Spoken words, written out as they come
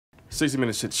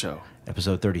60-minute shit show.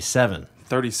 Episode 37.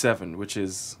 37, which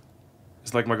is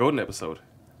it's like my golden episode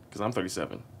because I'm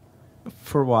 37.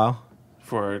 For a while.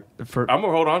 I'm gonna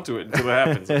hold on to it until it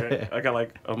happens. Okay? I got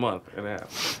like a month and a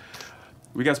half.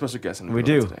 We got special guests in the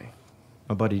middle today.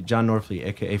 My buddy John Norfleet,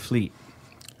 aka Fleet.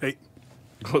 Hey,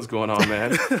 what's going on,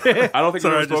 man? I don't think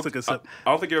Sorry, I don't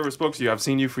think I ever spoke to you. I've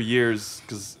seen you for years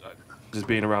because just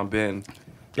being around Ben.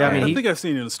 Yeah, I think I've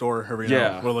seen you in the store every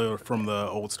now, whether from the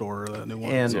old store or the new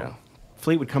one. And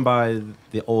Fleet would come by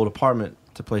the old apartment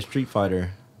to play Street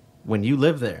Fighter when you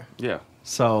lived there. Yeah.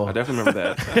 So I definitely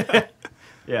remember that.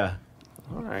 Yeah.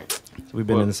 All right. So we've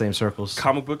been in the same circles.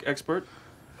 Comic book expert?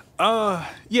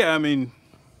 Yeah, I mean,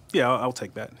 I'll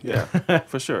take that. Yeah,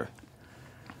 for sure.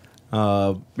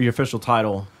 Your official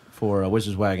title for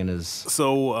Wizard Wagon is?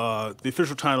 So the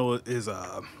official title is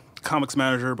comics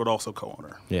manager, but also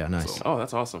co-owner. Yeah, nice. So,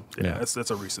 that's awesome. Yeah,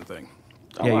 that's a recent thing.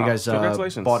 Oh, yeah, wow. you guys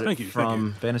Congratulations. bought it Thank you.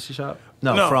 from Fantasy Shop?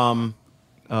 No, from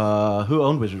who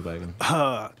owned Wizard Wagon?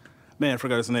 Man, I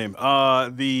forgot his name.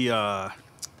 The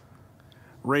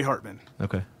Ray Hartman.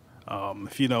 Okay.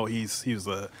 If you know, he was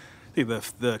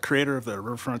the creator of the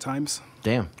Riverfront Times.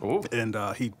 Damn. Ooh. And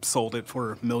he sold it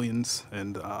for millions,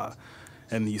 and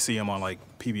you see him on like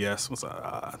PBS. What's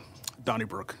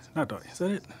Donnybrook? Not Donnie. Is that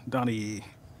it? Donnie.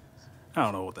 I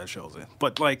don't know what that show's in,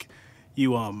 but like There's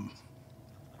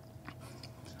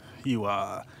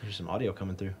some audio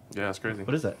coming through. Yeah, it's crazy.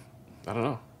 What is that? I don't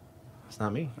know. It's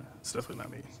not me. It's definitely not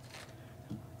me.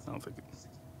 I don't think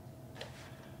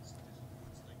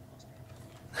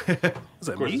it. Is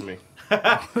that Of course me?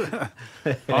 it's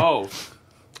me. Oh,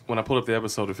 when I pulled up the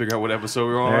episode to figure out what episode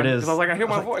we were on. There it is. Because I was like, I hear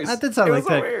my voice. That did sound it like was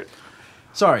so that. weird.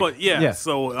 Sorry. But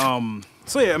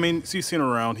so yeah, I mean, so you've seen him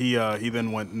around. He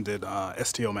then went and did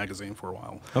STO magazine for a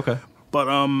while. Okay. But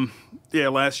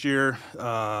last year,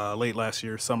 late last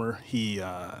year, summer, he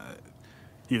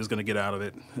was going to get out of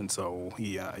it, and so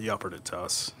he offered it to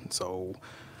us. And so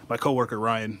my coworker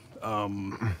Ryan,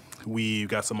 we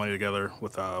got some money together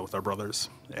with our brothers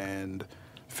and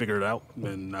figured it out,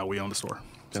 and now we own the store.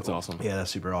 That's awesome. Yeah,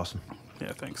 that's super awesome.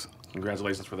 Yeah, thanks.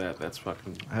 Congratulations for that. That's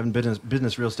fucking. Having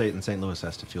business real estate in St. Louis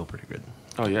has to feel pretty good.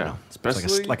 Oh yeah, You know, especially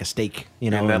it's like a steak.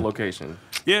 You know, in that location.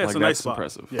 Yeah, it's like, a nice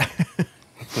that's spot. impressive.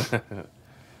 Yeah.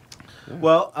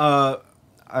 Well,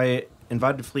 I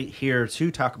invited Fleet here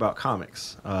to talk about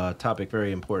comics. Topic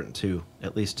very important to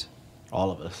at least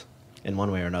all of us in one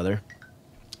way or another.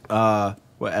 Well,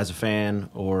 as a fan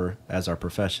or as our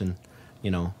profession,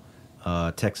 you know,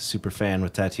 Texas super fan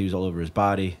with tattoos all over his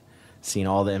body, seen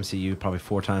all the MCU probably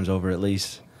 4 times over at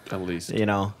least. At least. You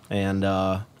know, and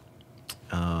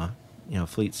you know,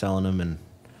 Fleet selling them and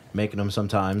making them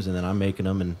sometimes, and then I'm making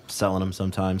them and selling them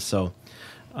sometimes. So,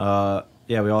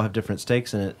 yeah, we all have different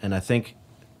stakes in it, and I think,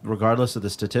 regardless of the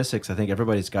statistics, I think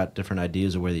everybody's got different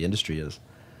ideas of where the industry is.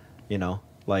 You know,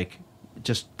 like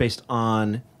just based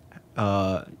on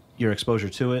your exposure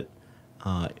to it,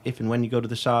 if and when you go to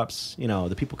the shops, you know,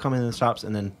 the people coming in the shops,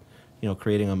 and then, you know,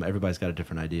 creating them. Everybody's got a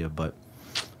different idea, but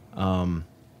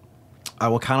I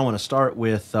will kind of want to start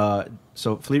with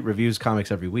so Fleet reviews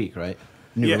comics every week, right?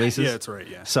 New releases. Yeah, that's right.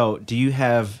 Yeah. So, do you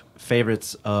have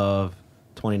favorites of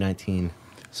 2019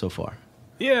 so far?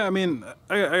 Yeah, I mean,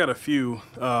 I got a few.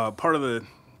 Part of the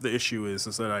issue is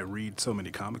that I read so many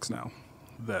comics now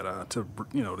that to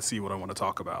see what I want to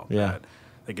talk about. Yeah. That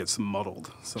it gets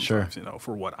muddled sometimes. Sure. You know,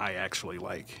 for what I actually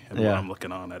like and Yeah. what I'm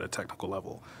looking on at a technical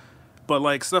level. But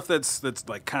like stuff that's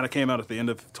like kind of came out at the end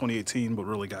of 2018, but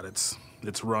really got its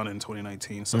run in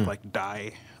 2019. Stuff like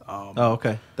Die. Oh,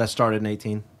 okay. That started in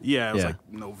 18. Yeah, it was Yeah.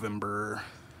 like November.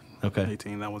 Okay.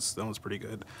 18. That was pretty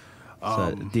good.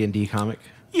 So D&D comic.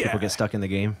 yeah. People get stuck in the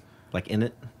game, like in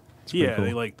it. It's pretty Yeah,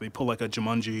 cool. they pull like a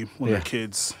Jumanji when Yeah. they're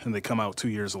kids, and they come out 2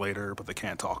 years later, but they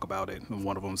can't talk about it. And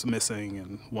one of them's missing,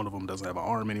 and one of them doesn't have an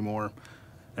arm anymore.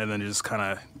 And then they just kind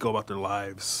of go about their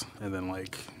lives. And then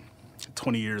like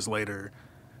 20 years later,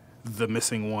 the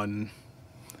missing one,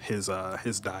 his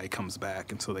die comes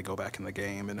back, and so they go back in the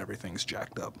game, and everything's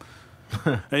jacked up.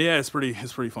 And yeah, it's pretty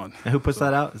fun. And who puts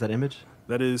that out? Is that Image?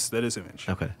 That is Image.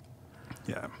 Okay.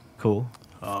 Yeah. Cool.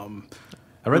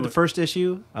 I read the first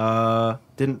issue.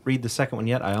 Didn't read the second one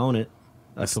yet. I own it.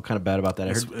 I feel kind of bad about that.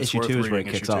 I heard issue 2 is where it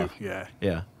kicks off. Yeah.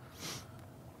 Yeah.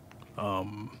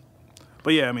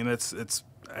 But yeah, I mean, I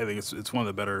think it's one of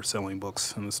the better selling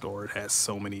books in the store. It has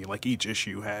so many, like each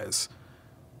issue has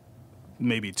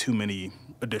maybe too many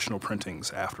additional printings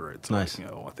after it. So, Nice.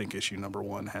 Like, I think issue number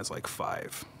 1 has like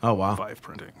 5. Oh, wow. 5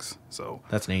 printings. So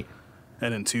That's neat.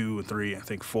 and then 2 and 3, I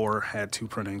think 4 had 2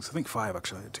 printings. I think 5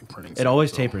 actually had 2 printings. It always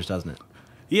So- tapers, doesn't it?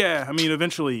 Yeah, I mean,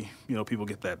 eventually, people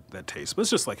get that taste. But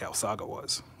it's just like how Saga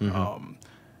was.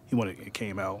 Mm-hmm. when it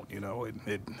came out, you know,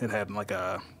 it had like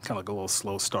a kind of like a little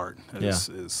slow start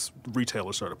as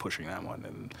retailers started pushing that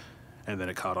one, and then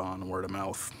it caught on word of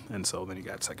mouth, and so then you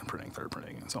got second printing, third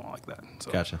printing, and so on like that.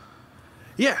 So, Gotcha.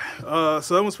 Yeah,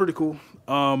 so that one's pretty cool.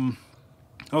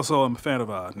 Also, I'm a fan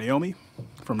of Naomi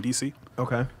from DC.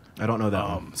 Okay. I don't know that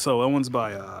one. So that one's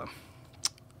by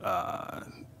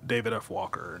David F.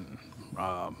 Walker and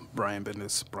Brian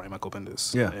Michael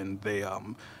Bendis. Yeah. And they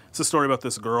it's a story about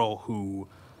this girl who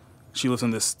she lives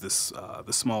in this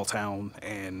small town,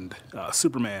 and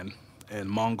Superman and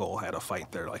Mongol had a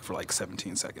fight there for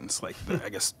 17 seconds. I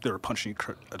guess they were punching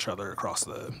each other across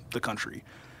the country.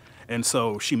 And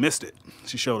so she missed it.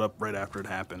 She showed up right after it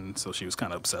happened, so she was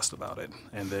kind of obsessed about it.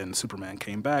 And then Superman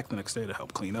came back the next day to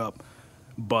help clean up.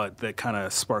 But that kind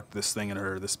of sparked this thing in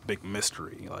her, this big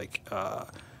mystery,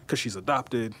 because she's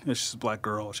adopted, and she's a black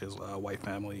girl, she has a white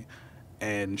family,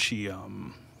 and she's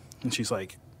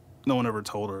like, no one ever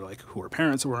told her who her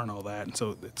parents were and all that, and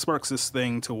so it sparks this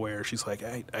thing to where she's like,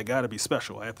 I gotta be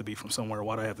special, I have to be from somewhere,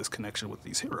 why do I have this connection with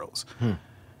these heroes?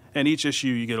 And each issue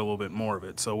you get a little bit more of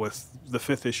it. So with the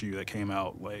 5th issue that came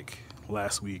out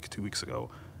last week, 2 weeks ago,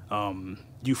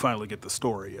 you finally get the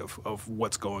story of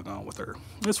what's going on with her.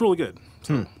 It's really good.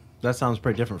 So. That sounds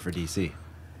pretty different for DC.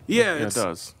 Yeah, it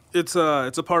does. It's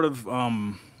a part of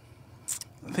I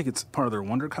think it's part of their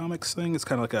Wonder Comics thing. It's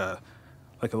kind of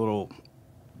like a little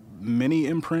mini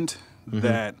imprint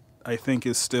that I think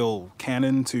is still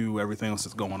canon to everything else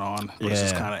that's going on, but it's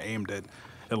just kind of aimed at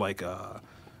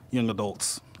young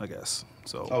adults, I guess.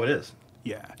 So. Oh, it is.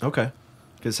 Yeah. Okay.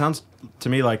 Because it sounds to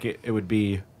me like it would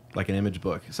be like an image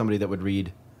book. Somebody that would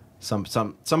read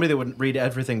somebody that would read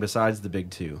everything besides the big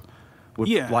two would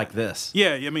like this.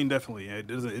 Yeah, I mean, definitely.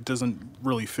 It doesn't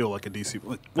really feel like a DC.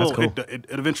 Well, That's cool. it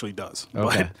eventually does.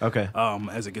 Okay. But, okay.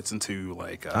 As it gets into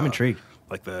I'm intrigued.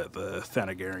 Like the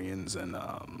Thanagarians and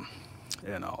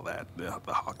all that,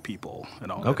 the Hawk people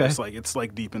and all Okay. that. It's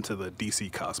like deep into the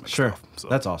DC cosmic Sure. stuff. So.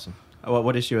 That's awesome.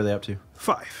 What issue are they up to?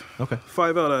 5. Okay.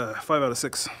 5 out of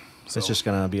 6. So. It's just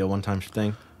gonna be a one-time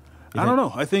thing. I don't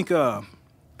know. I think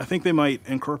they might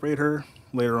incorporate her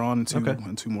later on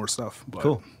into more stuff. But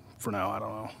cool. For now, I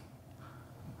don't know.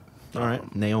 All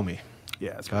right, Naomi.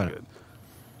 Yeah, it's pretty good.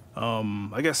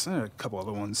 I guess a couple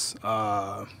other ones.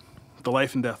 The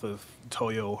Life and Death of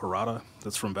Toyo Harada.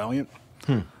 That's from Valiant.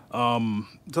 Toyo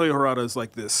Harada is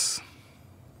like this.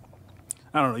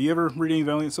 I don't know. You ever read any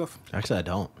Valiant stuff? Actually, I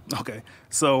don't. Okay,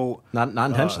 so not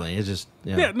intentionally. It's just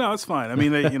yeah. No, it's fine. I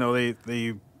mean,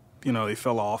 they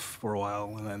fell off for a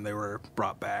while, and then they were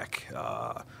brought back.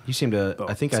 You seem to.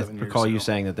 I think I 7 years recall you ago.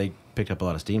 saying that they picked up a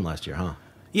lot of steam last year, huh?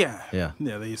 Yeah. Yeah.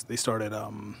 They started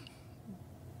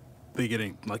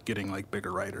getting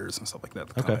bigger writers and stuff like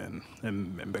that to come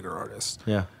in and bigger artists.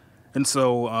 Yeah. And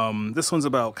so this one's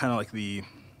about kind of like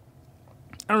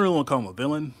I don't really want to call him a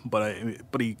villain,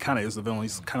 but he kind of is the villain.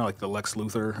 He's kind of like the Lex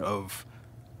Luthor of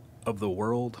the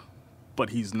world, but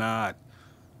he's not.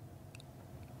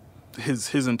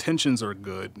 His intentions are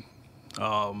good,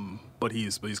 but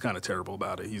he's kind of terrible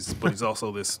about it. He's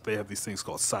also this. They have these things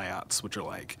called psiots, which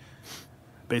are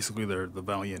basically they're the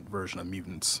Valiant version of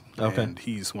mutants. Okay. And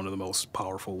he's one of the most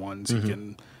powerful ones. He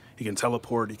can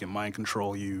teleport. He can mind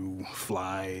control you,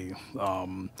 fly.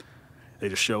 They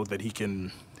just showed that he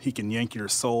can yank your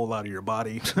soul out of your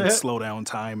body, and slow down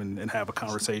time, and have a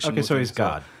conversation. Okay, with so you. he's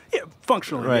God. Yeah,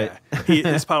 functionally, Right.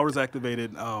 yeah. His power is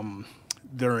activated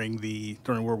during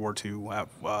World War II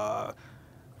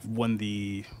when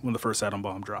the first atom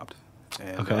bomb dropped,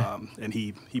 and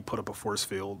he put up a force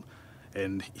field,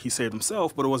 and he saved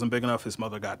himself, but it wasn't big enough. His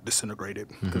mother got disintegrated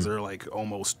because they're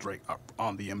almost right up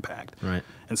on the impact, Right.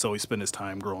 and so he spent his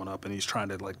time growing up, and he's trying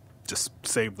to just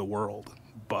save the world,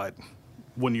 but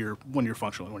when you're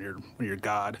functional, when you're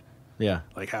God, Yeah.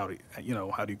 how do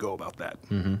you go about that?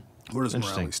 Mm-hmm. Where does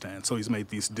Interesting. morality stand? So he's made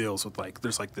these deals with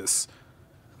there's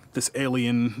this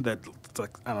alien that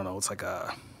I don't know, it's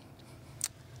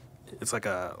like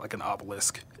an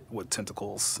obelisk with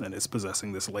tentacles, and it's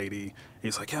possessing this lady.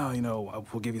 He's like, yeah,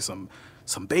 we'll give you some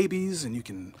babies, and you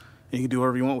can do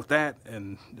whatever you want with that.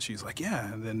 And she's like,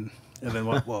 yeah, and then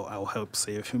well, I'll help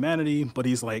save humanity. But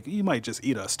he's like, you might just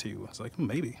eat us too. It's like,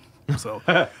 maybe. So,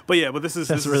 but this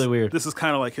is really weird. This is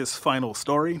kind of like his final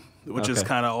story, which is Okay.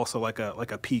 kind of also like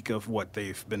a peek of what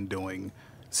they've been doing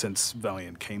since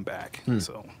Valiant came back.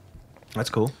 So That's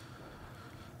cool.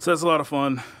 that's a lot of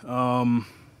fun.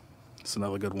 It's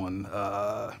another good one.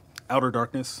 Outer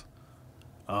Darkness.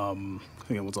 I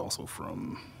think it was also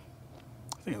from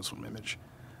Image.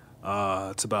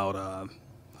 It's about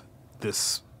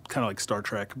this kind of like Star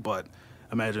Trek, but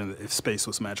imagine if space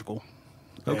was magical.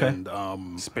 Okay.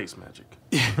 And Space magic.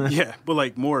 yeah, but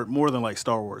like more than like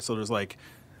Star Wars. So there's like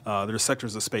there's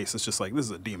sectors of space. It's just like this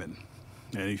is a demon,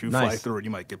 and if you fly Nice. through it,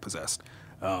 you might get possessed.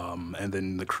 And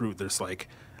then the crew, there's like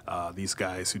these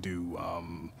guys who do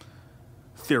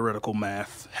theoretical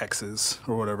math hexes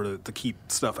or whatever to keep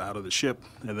stuff out of the ship.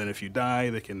 And then if you die,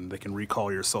 they can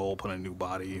recall your soul, put in a new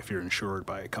body if you're insured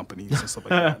by companies and stuff like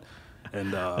that.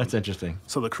 And That's interesting.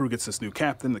 so the crew gets this new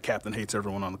captain. The captain hates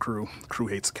everyone on the crew. The crew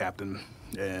hates the captain.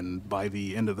 And by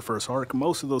the end of the first arc,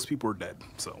 most of those people are dead.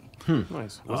 So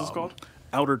Nice. What's this called?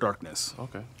 Outer Darkness.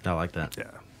 Okay. I like that.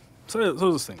 Yeah. So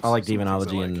those things. I like Some things I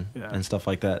demonology like. and stuff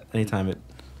like that. Anytime it,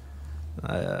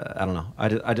 I don't know. I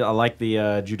like the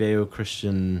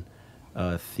Judeo-Christian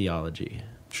theology.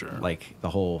 Sure. Like the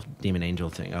whole demon angel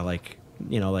thing. I like,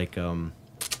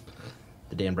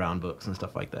 the Dan Brown books and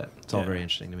stuff like that. It's all Yeah. very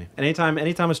interesting to me. And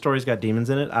anytime a story's got demons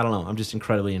in it, I don't know. I'm just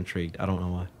incredibly intrigued. I don't know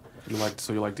why. You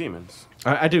like demons?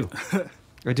 I do.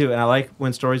 I do. And I like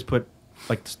when stories put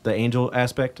like the angel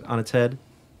aspect on its head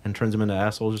and turns them into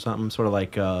assholes or something, sort of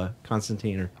like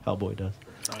Constantine or Hellboy does.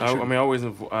 I mean, I always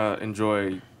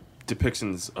enjoy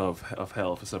depictions of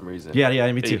hell for some reason.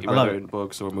 Yeah, me too. I love Whether it. in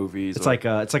books or movies. It's like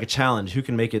a challenge. Who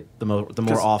can make it the more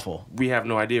 'Cause awful? we have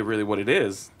no idea really what it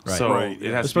is. Right. So Right, it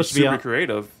yeah. has It's to be supposed to be super a-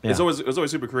 creative. Yeah. It's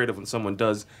always super creative when someone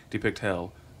does depict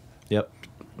hell. Yep.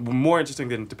 More interesting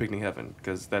than depicting heaven,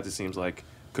 because that just seems like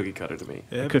cookie cutter to me.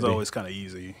 Yeah, It it could was be. always kind of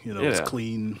easy. It's Yeah.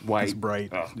 clean, White. it's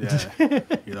bright. Oh. Yeah.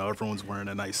 Everyone's wearing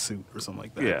a nice suit or something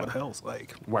like that. Yeah. But hell's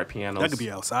like, White pianos. that could be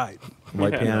outside.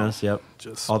 White Yeah. pianos. Yep.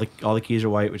 Just All the keys are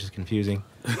white, which is confusing.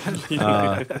 You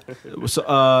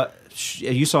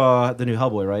saw the new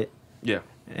Hellboy, right? Yeah.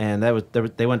 And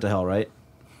they went to hell, right? It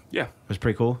Yeah. was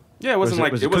pretty cool. Yeah, it wasn't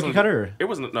like was it it cookie wasn't cutter or It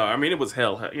wasn't. No, I mean it was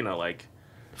hell. Like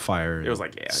fire? It was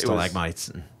like, yeah, it was- stalagmites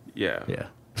and yeah. yeah.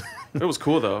 It was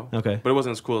cool though. Okay. But it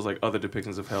wasn't as cool as like other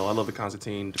depictions of hell. I love the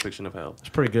Constantine depiction of hell. It's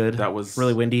pretty good. That was-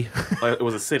 really windy. Like it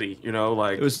was a city,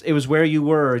 like It was where you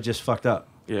were just fucked up,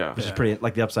 yeah. which is pretty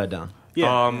like the upside down.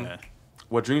 yeah. Um,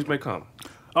 What dreams may come.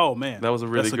 Oh man, That was a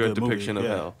really That's good movie, depiction of yeah.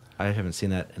 hell. I haven't seen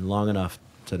that in long enough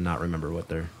to not remember what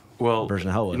their Well, version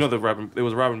of hell was. it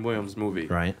was Robin Williams' movie,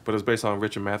 Right. But it was based on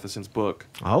Richard Matheson's book.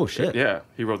 Oh shit. Yeah,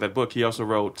 he wrote that book. He also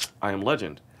wrote I Am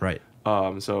Legend. Right.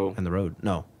 So And The Road.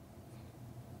 No.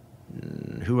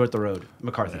 Who wrote The Road?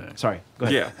 McCarthy. Sorry. Go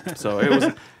ahead. yeah, so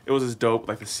it was this dope,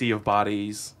 like the sea of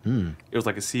bodies. It was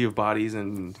like a sea of bodies,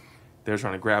 and they were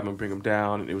trying to grab him, bring him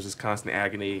down, and it was just constant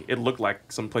agony. It looked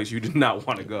like some place you did not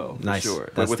want to go. For Nice. sure.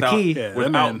 That's But the without key. Yeah, that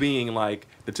without man- being like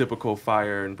the typical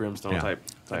fire and brimstone Yeah. type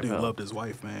Dude hell. loved his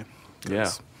wife, man. Yeah.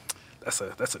 That's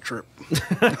a trip.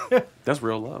 That's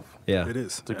real love. Yeah. It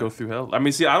is To go through hell. I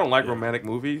mean, see, I don't like romantic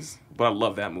movies, but I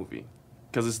love that movie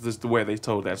because it's just the way they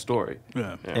told that story.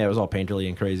 Yeah. Yeah, it was all painterly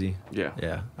and crazy. Yeah.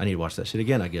 Yeah. I need to watch that shit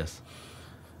again, I guess.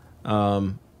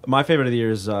 My favorite of the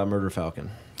year is Murder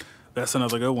Falcon. That's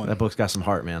another good one. That book's got some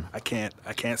heart, man. I can't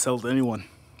sell it to anyone,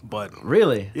 but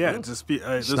Really? yeah, just be.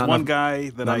 There's not one enough- guy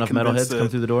that Not I enough convinced metalheads come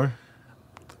through the door?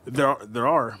 There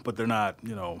are, but they're not.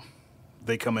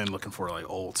 They come in looking for like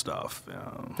old stuff.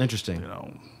 Interesting.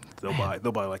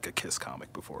 They'll buy like a Kiss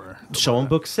comic before. Show him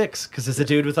book 6, because it's a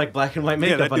dude with like black and white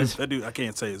makeup Yeah, that on dude, his... that dude. I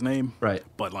can't say his name. Right.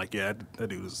 But like, yeah, that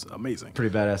dude is amazing.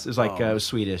 Pretty badass. It was like, it was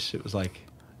Swedish. It was like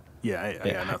Yeah, I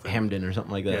got nothing. Hamden or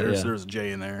something like that. Yeah, Yeah, there's a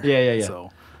J in there. Yeah. So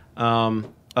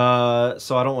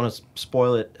So I don't want to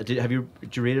spoil it. Did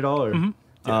you read it all? Or?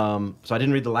 Mm-hmm. So I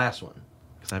didn't read the last one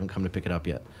because I haven't come to pick it up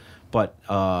yet. But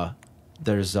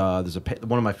there's one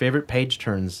of my favorite page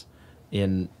turns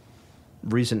in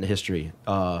recent history.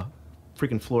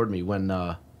 Freaking floored me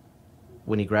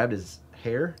when he grabbed his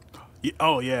hair.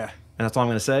 oh yeah, And that's all I'm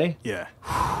gonna say. yeah.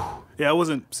 Yeah, I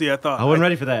wasn't. See, I thought I wasn't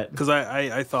ready for that. because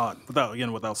I thought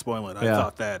without spoiling it, I Yeah.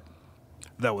 thought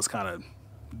that was kind of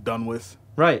done with.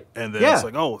 Right. And then yeah. it's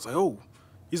like, oh,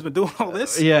 he's been doing all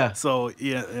this. Yeah. So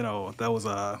yeah, that was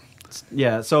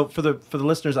Yeah. So for the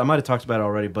listeners, I might have talked about it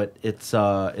already, but it's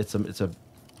a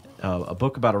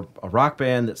book about a rock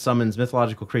band that summons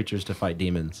mythological creatures to fight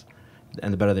demons,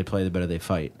 and the better they play, the better they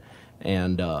fight.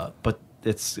 And but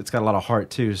it's got a lot of heart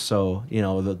too. So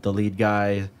the lead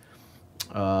guy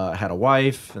had a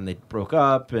wife, and they broke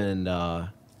up, and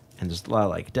just a lot of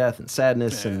like death and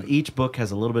sadness. Yeah. And each book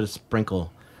has a little bit of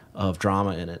sprinkle of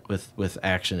drama in it with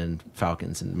action and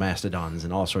falcons and mastodons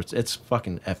and all sorts. It's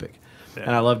fucking epic. Yeah.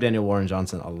 And I love Daniel Warren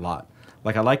Johnson a lot.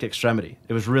 Like, I liked Extremity.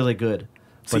 It was really good.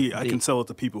 see, I can sell it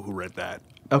to people who read that.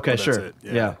 Okay, But that's sure. it,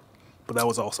 Yeah. But that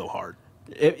was also hard.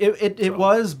 It So-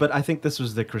 was, but I think this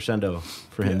was the crescendo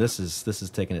for him. Yeah. This is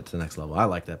taking it to the next level. I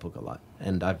like that book a lot,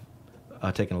 and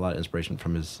I've taken a lot of inspiration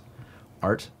from his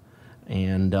art,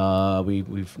 and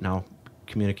we've now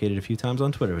communicated a few times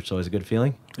on Twitter, which is always a good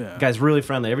feeling. Yeah. The guy's really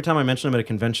friendly. Every time I mention him at a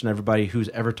convention, everybody who's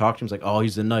ever talked to him is like, "Oh,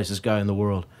 he's the nicest guy in the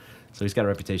world." So he's got a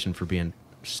reputation for being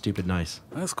stupid nice.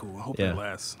 That's cool. I hope Yeah. it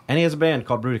lasts. And he has a band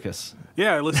called Bruticus.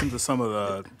 Yeah, I listened to some of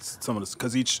the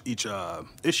because each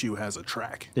issue has a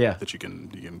track Yeah. that you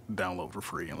can download for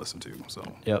free and listen to. So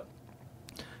Yep.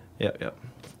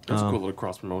 That's a cool little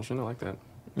cross promotion. I like that.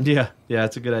 Yeah,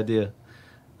 it's a good idea.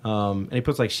 And he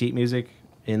puts like sheet music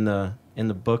in the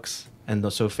books,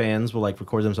 and so fans will like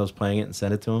record themselves playing it and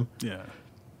send it to him. yeah.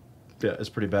 Yeah, it's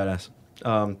pretty badass.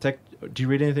 Tech, do you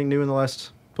read anything new in the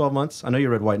last 12 months? I know you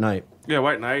read White Knight. Yeah,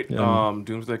 White Knight, Yeah.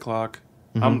 Doomsday Clock.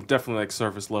 Mm-hmm. I'm definitely like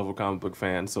surface level comic book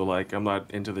fan, so like I'm not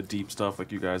into the deep stuff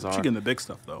like you guys are. You're getting the big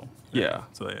stuff though. Yeah.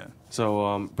 So yeah.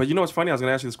 So, but you know what's funny? I was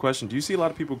gonna ask you this question. Do you see a lot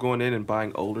of people going in and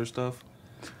buying older stuff?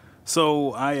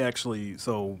 So I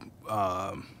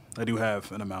do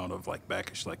have an amount of like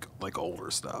backish, like older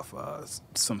stuff,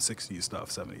 some 60s stuff,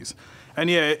 70s, and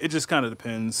yeah, it just kind of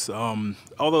depends.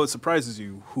 Although it surprises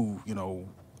you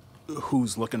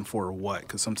who's looking for what,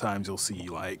 because sometimes you'll see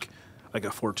like a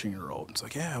 14-year-old. It's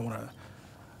like, yeah,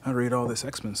 I read all this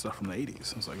X-Men stuff from the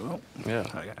 80s. It's like, well, Yeah.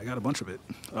 I got a bunch of it.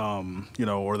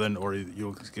 Or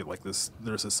you'll get like this.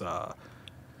 There's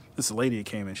this lady that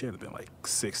came in. She had been like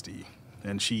 60,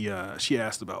 and she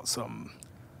asked about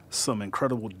some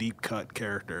incredible deep cut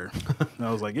character. And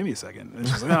I was like, give me a second. And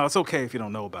she's like, no, it's okay if you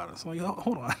don't know about it. So I'm like, oh,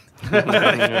 hold on.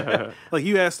 Like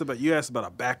you asked about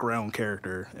a background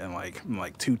character and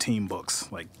like 2 team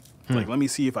books. Like let me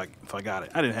see if I got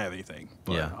it. I didn't have anything.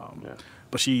 But, Yeah.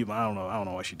 But I don't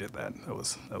know why she did that. That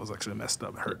was actually messed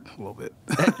up. It hurt a little bit.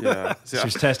 Yeah. See, She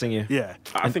was testing you. Yeah.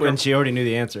 I think and I'm- she already knew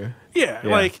the answer. Yeah.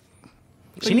 Yeah. Like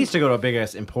She needs to go to a big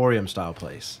ass Emporium style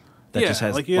place that Yeah, just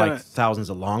has like, thousands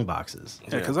of long boxes.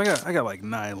 yeah, because I got like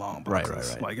 9 long Right,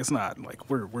 boxes. right. Like it's not like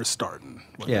we're starting.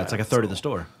 With Yeah, that, it's like a third of the so-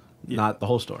 store, Yeah. not the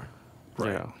whole store.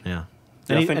 Right. Yeah. Yeah.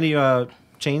 Yeah, I Any think-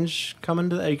 change coming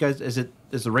to that? You guys, is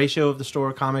the ratio of the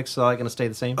store comics going to stay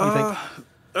the same? You think?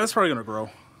 That's probably gonna grow.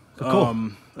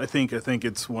 Cool. I think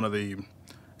it's one of the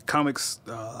comics.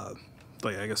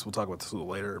 Like I guess we'll talk about this a little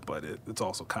later, but it's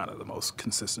also kind of the most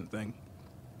consistent thing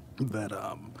that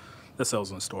sells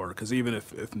in the store. Because even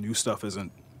if new stuff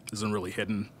isn't really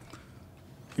hidden,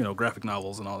 graphic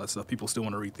novels and all that stuff, people still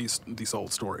want to read these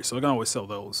old stories. So they're gonna always sell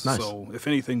those. Nice. So if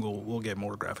anything, we'll get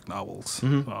more graphic novels.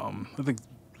 I think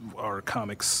our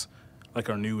comics, like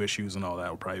our new issues and all that,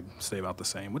 will probably stay about the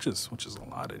same, which is a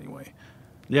lot anyway.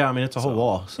 Yeah, I mean it's a whole So,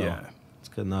 wall, so yeah. it's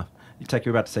good enough. Tech,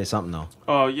 you're about to say something though.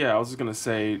 Oh yeah, I was just gonna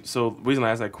say. So the reason I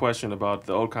asked that question about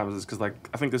the old comics is because like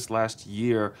I think this last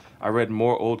year I read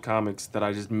more old comics that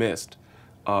I just missed,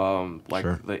 like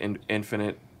Sure. the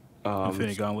Infinite.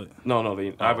 Infinity Gauntlet. No,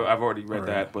 I've already read Alright.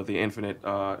 that, but the Infinity.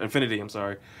 I'm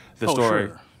sorry, the Oh, story,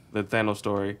 sure. the Thanos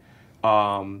story. A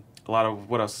lot of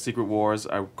what else? Secret Wars.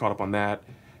 I caught up on that.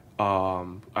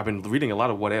 I've been reading a lot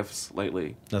of what ifs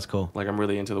lately. That's cool. Like I'm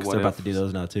really into the 'Cause what they're ifs. about to do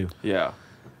those now too. Yeah.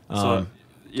 So Um,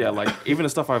 yeah, like even the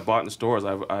stuff I've bought in stores,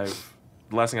 I've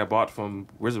the last thing I bought from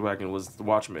Wizard Wagon was the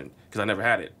Watchmen because I never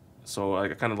had it. So I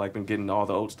kind of like been getting all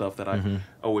the old stuff that I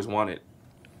always wanted.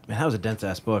 Man, that was a dense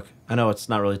ass book. I know it's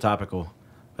not really topical.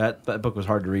 That book was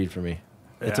hard to read for me.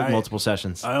 It Yeah, took multiple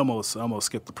sessions. I almost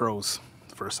skipped the prose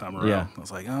the first time around. Yeah. I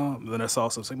was like, oh. Then I saw,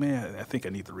 so I was like, man, I think I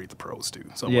need to read the prose too.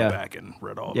 So I Yeah. went back and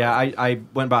read all. Yeah, that. I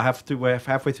went about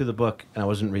halfway through the book, and I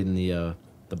wasn't reading the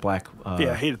black.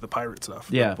 Yeah, I hated the pirate stuff.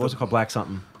 Yeah, The- what was it called? Black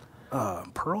something,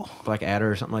 Pearl. Black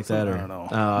Adder or something like that. I Or don't know.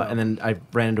 No. And then I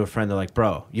ran into a friend. They're like,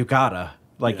 "Bro, you gotta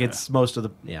like Yeah. it's most of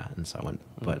the And so I went,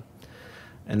 but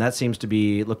and that seems to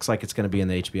be looks like it's going to be in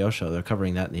the HBO show. They're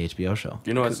covering that in the HBO show.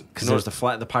 You know what's- because you know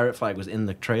there's the pirate flag was in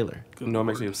the trailer. You know what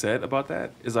makes me upset about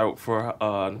that is for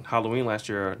Halloween last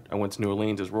year I went to New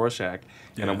Orleans as Rorschach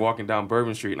and I'm Yeah. walking down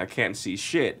Bourbon Street and I can't see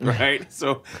shit, right?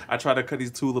 So I try to cut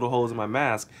these 2 little holes in my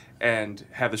mask, and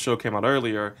had the show came out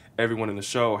earlier, everyone in the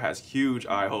show has huge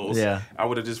eye holes. Yeah. I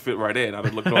would have just fit right in. I would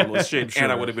have looked normal as shit,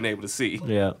 and I would have been able to see.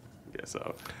 Yeah, Yeah,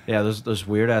 so yeah. Those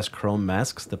weird ass chrome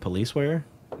masks the police wear.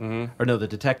 Or no, the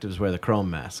detectives wear the chrome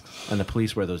masks, and the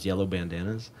police wear those yellow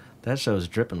bandanas. That show is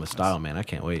dripping with style, man. I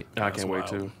can't wait. I That's can't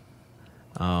wait wild.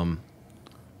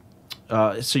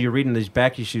 to. So you're reading these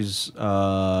back issues.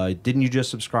 Didn't you just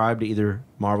subscribe to either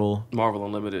Marvel Marvel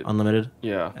Unlimited. Unlimited?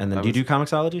 Yeah. And then I do you was- do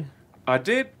Comixology? I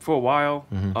did for a while,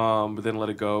 but then let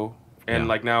it go. And Yeah.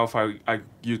 like now, if I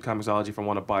use Comixology if I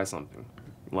want to buy something,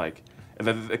 like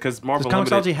because Does Marvel Comixology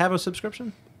Unlimited, have a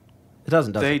subscription? It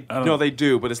doesn't, does it? they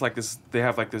do, but it's like this. They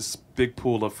have like this big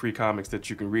pool of free comics that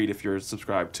you can read if you're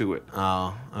subscribed to it.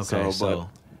 Oh, okay. So, So,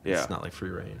 but, yeah. it's not like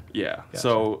free reign. Yeah. Gotcha.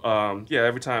 So yeah,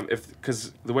 every time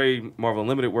because the way Marvel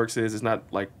Unlimited works is it's not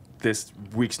like this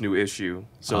week's new issue,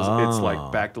 so it's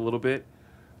like backed a little bit.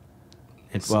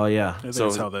 Well, yeah. I think So-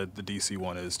 that's how the DC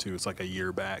one is too. It's like a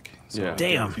year back. So Yeah.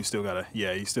 Damn. You still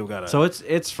gotta. So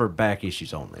it's for back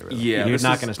issues only, really. Yeah, You're this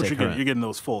not is- going to but stay you're current. getting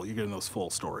those full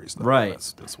stories. Though.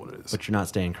 Right. That's what it is. But you're not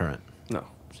staying current. No,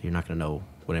 So you're not going to know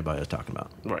what anybody is talking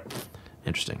about. right.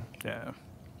 Interesting. Yeah.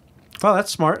 Well,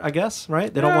 that's smart, I guess,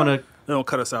 right? They don't want to... They don't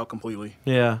cut us out completely.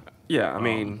 Yeah. Yeah, I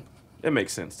mean, it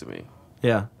makes sense to me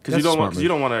Yeah. because you don't want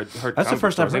to hurt. That's the comic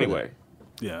first I've stores heard of anyway.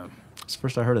 Yeah. It's the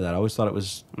first I heard of that. I always thought it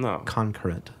was No.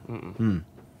 concurrent.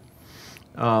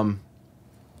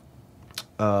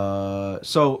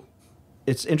 So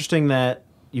it's interesting that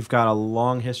you've got a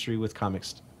long history with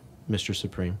comics, Mr.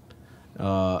 Supreme,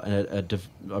 and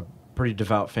a pretty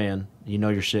devout fan. You know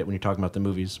your shit when you're talking about the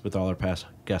movies with all our past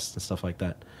guests and stuff like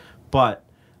that. But,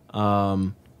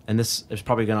 and this is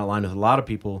probably going to align with a lot of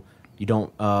people. You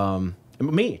don't,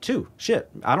 me too. Shit,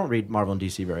 I don't read Marvel and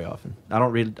DC very often. I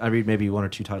read maybe 1 or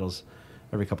 2 titles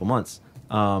every couple months.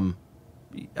 Can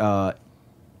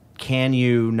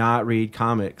you not read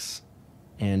comics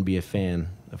and be a fan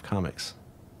of comics?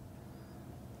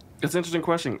 It's an interesting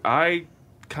question. I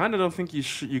kind of don't think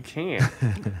you can.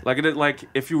 like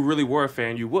if you really were a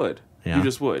fan, you would. Yeah. You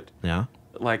just would. Yeah.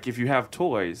 Like if you have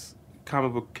toys,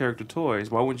 comic book character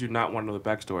toys, why wouldn't you not want to know the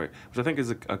backstory? Which I think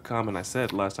is a comment I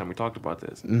said last time we talked about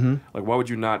this. Mm-hmm. Like, why would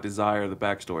you not desire the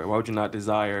backstory? Why would you not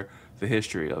desire the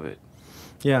history of it?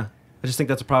 Yeah. I just think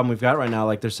that's a problem we've got right now.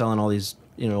 Like they're selling all these,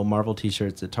 Marvel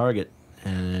T-shirts at Target,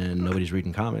 and nobody's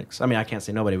reading comics. I mean, I can't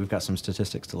say nobody. We've got some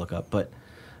statistics to look up, but,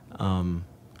 I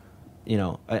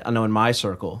know in my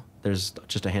circle there's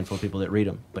just a handful of people that read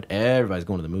them, but everybody's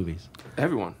going to the movies.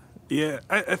 Everyone. Yeah,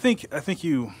 I think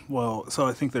you. Well, so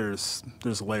I think there's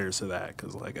layers to that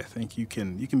because like I think you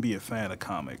can be a fan of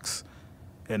comics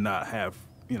and not have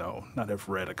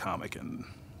read a comic in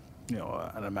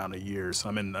an amount of years.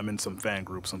 I'm in some fan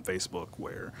groups on Facebook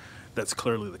where that's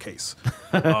clearly the case.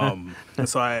 And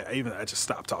so I just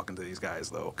stopped talking to these guys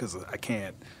though because I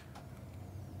can't.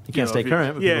 You can't stay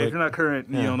current. with Yeah, people if you're not current,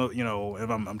 Yeah. if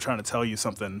I'm trying to tell you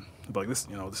something like this,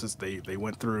 this is they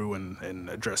went through and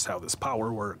addressed how this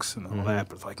power works and all that,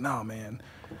 but it's like, no, man,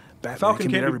 Batman Falcon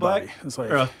can can't beat be everybody. black. It's like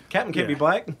Or, Captain can't be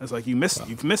black. It's like you've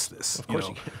missed this. Of course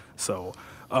you can. So,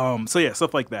 so yeah,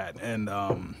 stuff like that, and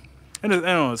I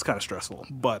know it's kind of stressful,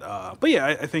 but yeah,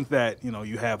 I think that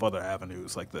you have other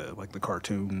avenues like the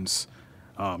cartoons.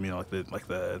 Like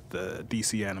the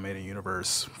DC animated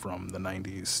universe from the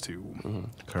 90s to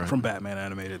from Batman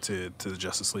animated to the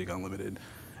Justice League Unlimited,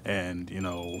 and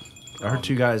I heard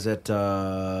 2 guys at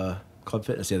Club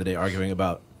Fitness the other day arguing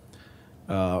about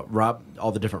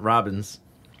all the different Robins,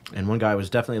 and one guy was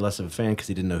definitely less of a fan because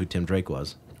he didn't know who Tim Drake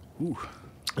was. Ooh.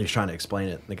 He was trying to explain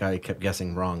it. The guy kept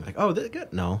guessing wrong. Like, oh,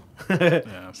 good. No.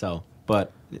 Yeah. So,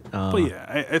 but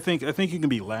yeah, I think you can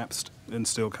be lapsed and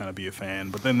still kind of be a fan,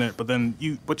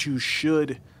 but you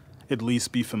should at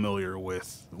least be familiar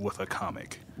with a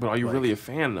comic. But are you really a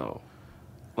fan though?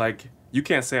 Like, you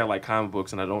can't say I like comic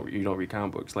books and you don't read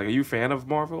comic books. Like, are you a fan of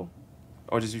Marvel,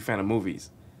 or just you a fan of movies?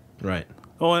 right.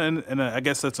 Oh, and I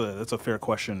guess that's a fair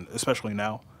question, especially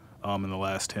now, in the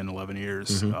last 10, 11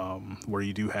 years, where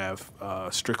you do have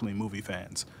strictly movie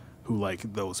fans who like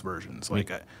those versions.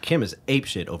 Like, Kim is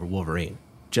apeshit over Wolverine.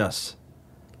 Just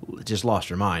lost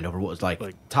her mind over what was like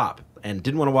top, and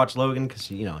didn't want to watch Logan because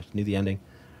she knew the ending,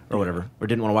 or whatever, or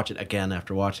didn't want to watch it again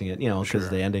after watching it, because of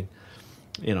the ending,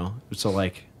 So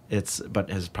like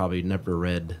but has probably never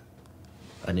read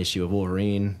an issue of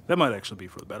Wolverine. that might actually be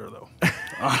for the better though,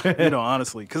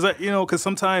 honestly, because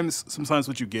sometimes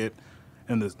what you get.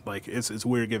 And it's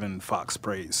weird giving Fox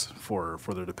praise for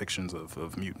their depictions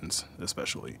of mutants,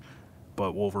 especially.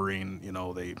 But Wolverine,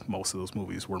 most of those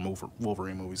movies were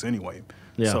Wolverine movies anyway.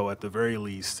 Yeah. So at the very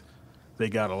least, they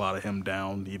got a lot of him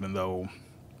down, even though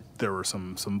there were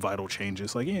some vital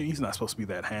changes. Like, he's not supposed to be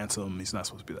that handsome. He's not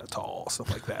supposed to be that tall.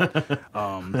 Stuff like that.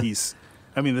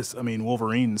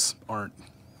 Wolverines aren't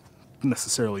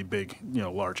necessarily big,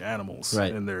 large animals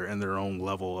right. in their own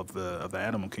level of the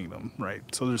animal kingdom, right?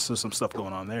 So there's some stuff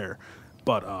going on there,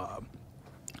 but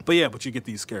you get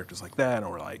these characters like that,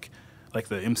 or like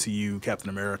the MCU Captain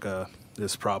America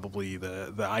is probably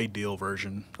the ideal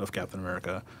version of Captain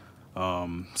America.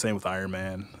 Same with Iron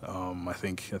Man. I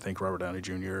think Robert Downey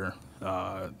Jr.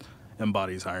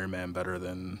 Embodies Iron Man better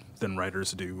than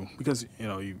writers do, because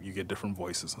you get different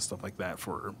voices and stuff like that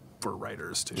for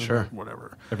writers too. Sure.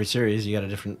 Whatever. Every series you got a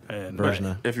different version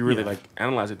of. If you really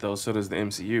analyze it though, so does the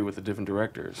MCU with the different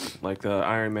directors. Like the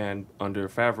Iron Man under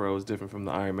Favreau is different from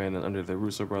the Iron Man under the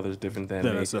Russo brothers, different than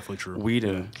that's definitely true.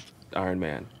 Whedon Iron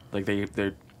Man. Like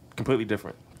they're completely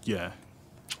different. Yeah.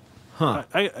 Huh.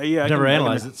 Yeah, Never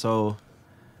analyzed it, so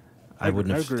I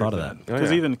wouldn't have agree thought with of that.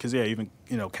 Because Oh, yeah. even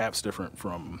Cap's different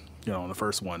from in the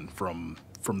first one from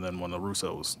then when the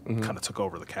Russos kind of took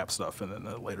over the Cap stuff, and then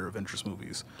the later Avengers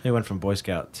movies He went from Boy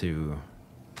Scout to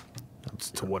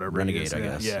whatever Renegade, he is. I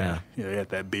guess. Yeah, he had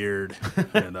that beard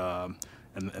and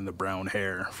the brown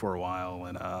hair for a while,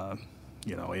 and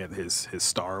he had his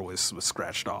star was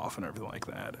scratched off and everything like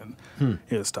that, and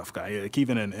he was a tough guy. Like,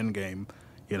 even in Endgame,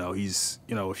 he's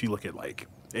if you look at like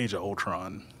Age of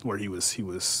Ultron, where he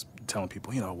was telling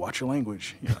people, watch your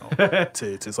language,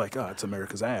 it's like, oh, it's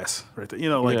America's ass, right there.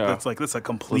 Yeah. That's a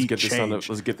complete change.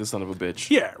 Let's get this son of a bitch.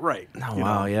 Yeah, right. Oh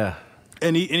wow, yeah.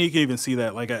 And you can even see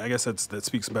that. Like, I guess that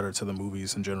speaks better to the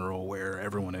movies in general, where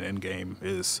everyone in Endgame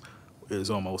is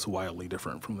almost wildly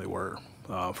different from they were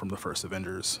from the first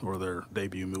Avengers or their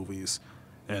debut movies.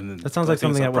 And That sounds I like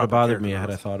think it's something a that would have proper bothered me character had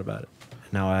I growth. thought about it.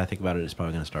 Now I think about it, it's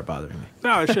probably going to start bothering me.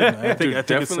 No, it shouldn't. I think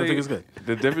Definitely, it's good.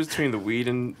 The difference between the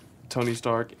Whedon, Tony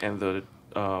Stark, and the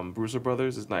Brewster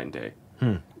brothers is night and day.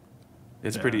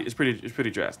 It's Yeah.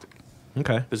 pretty drastic.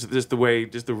 Okay. Just the way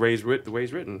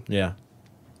it's written. Yeah.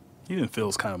 Eden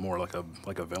feels kind of more like a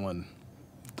villain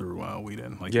through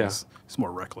Whedon. Like, Yeah. he's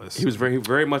more reckless. He was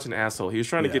very much an asshole. He was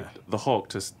trying to Yeah. get the Hulk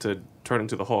to turn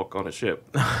into the Hulk on a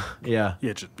ship. Yeah.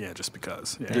 just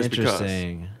because. Yeah. Just because.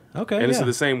 Interesting. Okay. And yeah. this is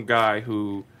the same guy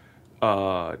who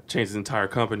changed his entire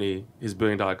company, his $1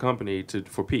 billion company,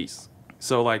 for peace.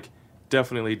 So, like,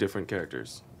 definitely different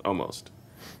characters, almost.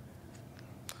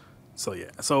 So yeah.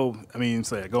 So I mean,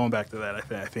 going back to that,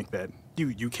 I think that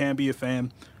you can be a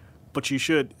fan, but you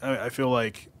should. I feel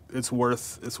like it's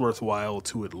worthwhile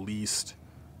to at least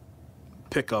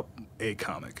pick up a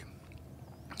comic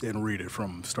and read it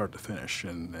from start to finish,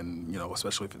 and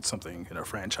especially if it's something in a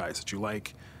franchise that you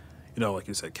like. Like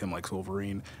you said, Kim likes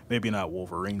Wolverine. Maybe not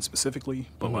Wolverine specifically,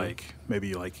 but like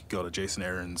maybe like go to Jason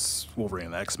Aaron's Wolverine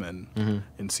and the X-Men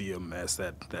and see him as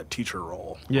that teacher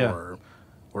role. Yeah.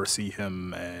 Or see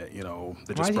him, they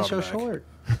Why just is he brought so him back. short?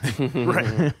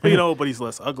 Right. But he's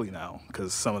less ugly now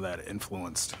because some of that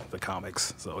influenced the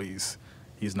comics. So he's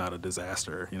not a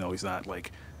disaster. He's not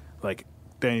like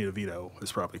Danny DeVito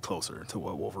is probably closer to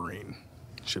what Wolverine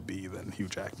should be than Hugh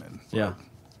Jackman. Yeah.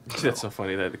 That's so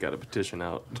funny that they got a petition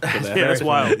out for that. Yeah, that's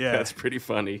wild. Yeah. That's pretty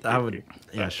funny. I would.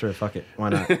 Yeah, sure. Fuck it. Why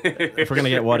not? If we're gonna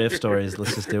get what if stories,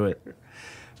 let's just do it.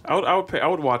 I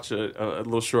would watch a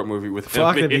little short movie with him.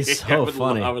 Fuck, it'd be so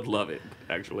funny. I would love it,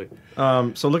 actually.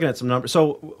 So looking at some numbers,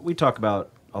 so we talk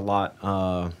about a lot.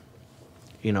 Are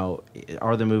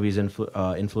the movies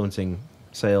influencing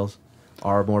sales?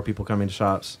 Are more people coming to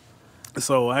shops?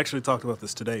 So I actually talked about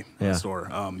this today in Yeah. the store.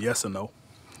 Yes and no.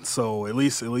 So at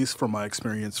least from my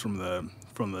experience from the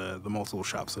multiple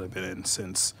shops that I've been in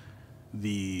since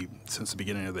the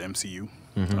beginning of the MCU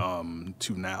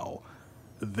to now,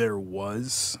 there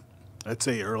was, I'd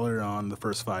say earlier on, the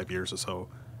first 5 years or so,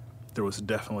 there was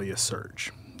definitely a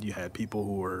surge. You had people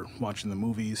who were watching the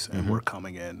movies and were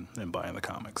coming in and buying the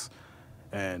comics,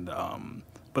 and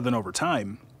but then over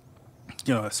time,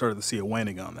 I started to see a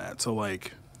waning on that. So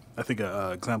like, I think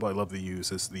an example I love to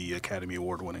use is the Academy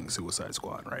Award-winning Suicide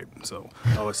Squad, right? So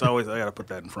I gotta put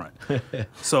that in front.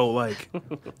 So like,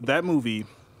 that movie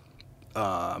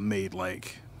made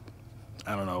like,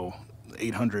 I don't know,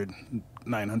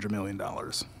 $900 million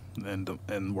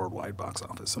in worldwide box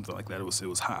office, something like that. It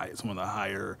was high. It's one of the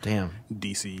higher Damn.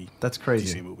 DC. That's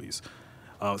crazy. DC movies.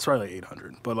 It's probably like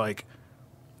 800, but like,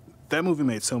 that movie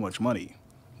made so much money,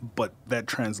 but that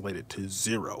translated to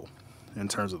zero in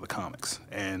terms of the comics.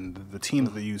 And the team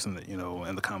that they used in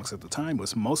the comics at the time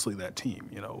was mostly that team.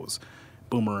 It was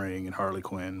Boomerang and Harley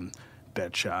Quinn,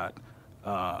 Deadshot.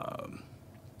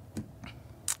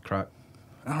 Croc.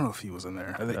 I don't know if he was in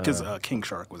there. I think because King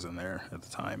Shark was in there at the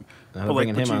time. I'm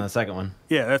bringing him on the second one.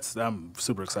 Yeah, I'm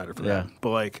super excited for that. But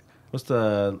like, what's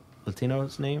the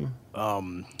Latino's name?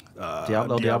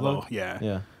 Diablo. Yeah.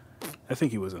 Yeah. I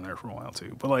think he was in there for a while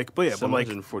too. But like, but like,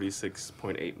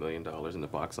 $746.8 million in the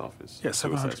box office. yeah,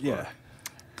 700. Yeah.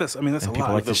 That's a People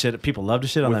lot. like to shit. People love to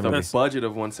shit on With that a movie. budget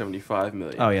of $175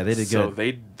 million. Oh yeah, they did So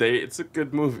good. it's a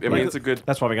good movie. I mean, it's a good.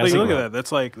 That's why we got to Like, see look it. at that.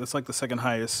 That's like the second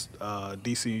highest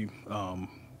DC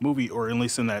movie, or at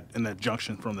least in that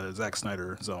junction from the Zack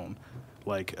Snyder zone.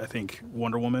 Like, I think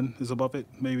Wonder Woman is above it,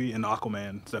 maybe, and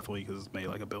Aquaman definitely because it's made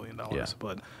like $1 billion. Yeah.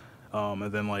 But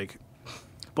and then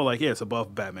yeah, it's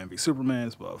above Batman v Superman.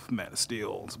 It's above Man of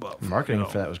Steel. It's above Marketing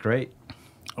for that was great.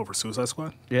 over Suicide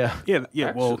Squad. Yeah.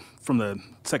 Yeah. Well, from the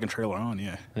second trailer on,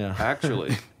 yeah. Yeah.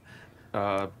 Actually,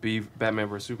 Batman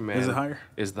vs Superman Is it higher?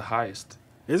 Is the highest.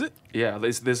 Is it? Yeah,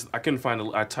 this I couldn't find.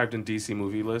 I typed in DC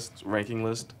movie list ranking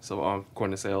list, so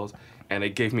according to sales, and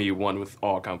it gave me one with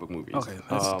all comic book movies. Okay,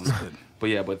 that's good. But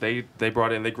yeah, but they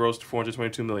brought in, they grossed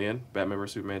 422 million. Batman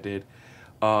vs Superman did.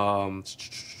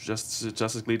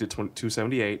 Justice League did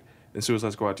 278, and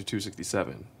Suicide Squad to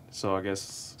 267. So I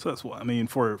guess. So that's what I mean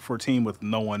for a team with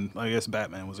no one. I guess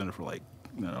Batman was in it for like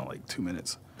 2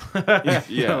 minutes.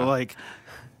 You know, like,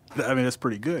 I mean, it's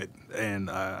pretty good,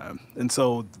 and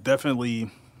so definitely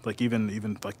like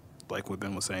even like what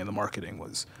Ben was saying, the marketing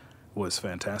was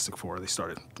fantastic for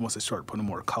it. Once they started putting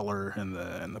more color in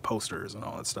the posters and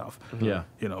all that stuff. Yeah,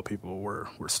 you know, people were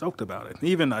stoked about it.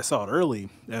 Even I saw it early,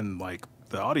 and like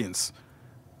the audience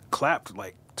clapped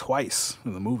like twice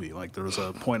in the movie. Like there was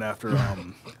a point after.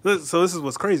 So this is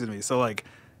what's crazy to me. So like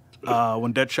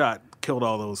when Deadshot killed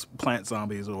all those plant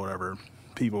zombies or whatever,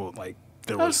 people like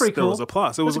there was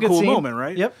applause. It was a cool scene. moment,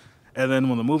 right? Yep. And then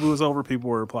when the movie was over, people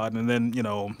were applauding. And then,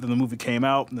 then the movie came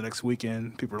out, and the next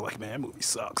weekend, people were like, man, that movie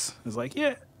sucks. It's like,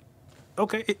 yeah,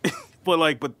 okay.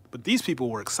 but these people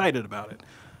were excited about it.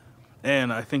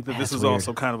 And I think that this is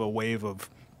also kind of a wave of,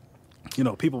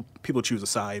 people choose a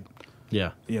side.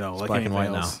 Yeah. Like black and anything white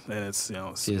else. now. And it's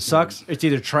It sucks. It's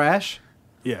either trash.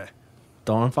 Yeah.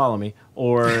 Don't unfollow me.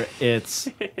 Or it's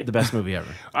the best movie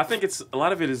ever. I think a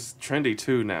lot of it is trendy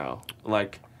too now.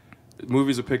 Like,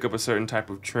 movies will pick up a certain type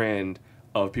of trend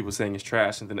of people saying it's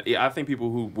trash, and then I think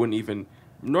people who wouldn't even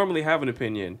normally have an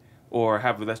opinion or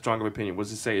have that strong of an opinion will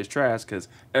just say it's trash because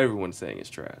everyone's saying it's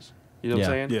trash. You know what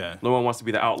I'm saying? Yeah. No one wants to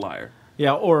be the outlier.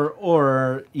 Yeah,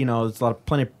 or there's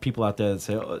plenty of people out there that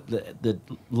say that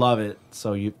love it.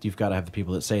 So you've got to have the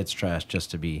people that say it's trash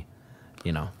just to be,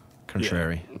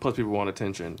 contrary. Yeah. Plus, people want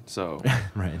attention. So,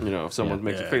 right. If someone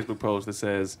makes a Facebook post that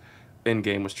says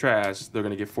Endgame was trash, they're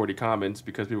gonna get 40 comments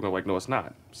because people are gonna be like, no, it's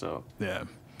not. So yeah.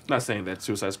 Not saying that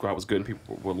Suicide Squad was good and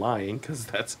people were lying, because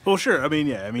that's... Well, sure. I mean,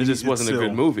 it just wasn't a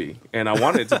good movie. And I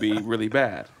wanted it to be really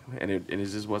bad. And it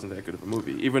just wasn't that good of a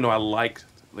movie, even though I liked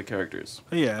the characters.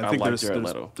 Yeah, I think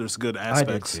there's good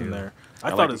aspects in there.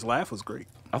 I thought his laugh was great.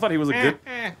 I thought he was a good...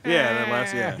 Yeah, that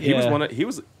last, yeah. He was one of...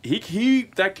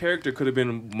 That character could have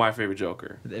been my favorite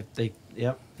Joker.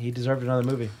 He deserved another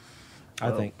movie,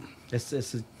 I think.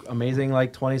 It's an amazing,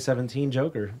 2017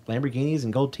 Joker. Lamborghinis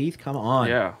and gold teeth, come on.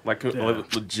 Yeah,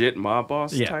 legit mob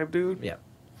boss type dude. Yeah.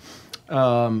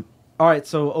 All right,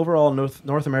 so overall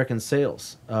North American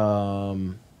sales.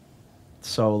 So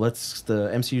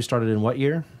the MCU started in what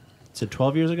year? Is it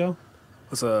 12 years ago?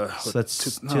 So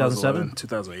that's 2007?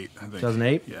 2008, I think.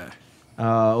 2008? Yeah.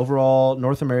 Overall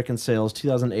North American sales,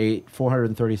 2008,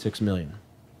 436 million.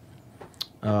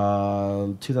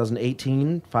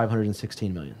 2018,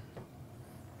 516 million.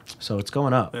 So it's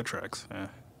going up. That tracks, yeah.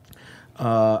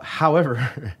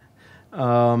 However,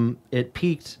 it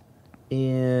peaked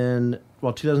in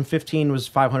 2015 was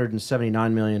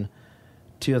 579 million,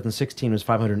 2016 was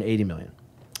 580 million,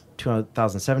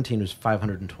 2017 was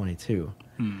 522,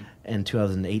 and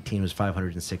 2018 was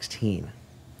 516.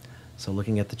 So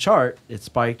looking at the chart, it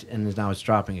spiked and now it's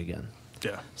dropping again.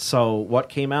 Yeah. So what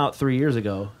came out 3 years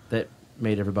ago that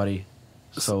made everybody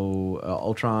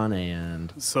Ultron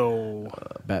and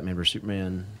Batman vs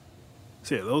Superman.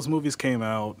 So yeah, those movies came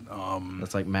out.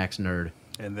 That's like max nerd.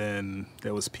 And then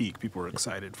there was peak. People were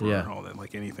excited for all that,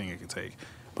 anything it could take.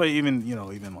 But even you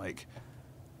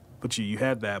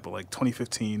had that. But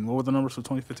 2015, what were the numbers for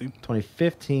 2015?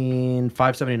 2015,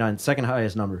 579, second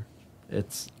highest number. The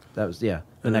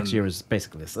next year was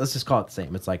basically this. Let's just call it the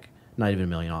same. It's not even a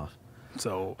million off.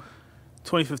 So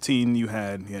 2015, you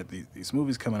had these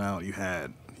movies coming out. You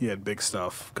had big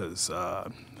stuff because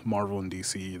Marvel and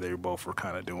DC, they both were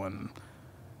kind of doing,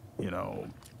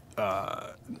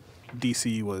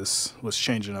 DC was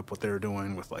changing up what they were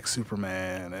doing with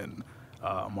Superman, and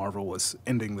Marvel was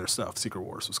ending their stuff. Secret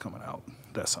Wars was coming out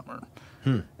that summer,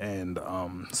 and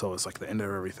so it's the end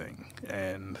of everything.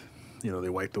 And they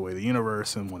wiped away the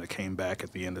universe, and when it came back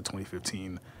at the end of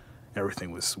 2015.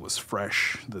 Everything was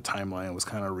fresh. The timeline was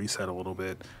kind of reset a little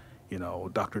bit.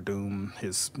 Dr. Doom, he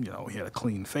had a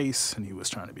clean face, and he was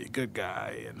trying to be a good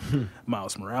guy. And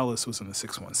Miles Morales was in the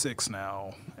 616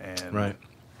 now, and right.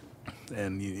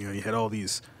 And you had all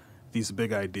these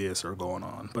big ideas that are going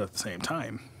on, but at the same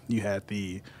time, you had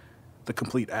the almost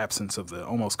complete absence of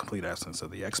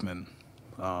the X-Men,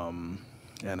 and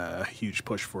a huge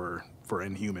push for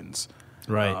Inhumans.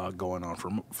 Right. Going on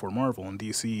for Marvel and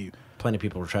DC. Plenty of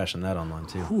people were trashing that online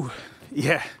too. Whew,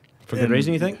 yeah. For good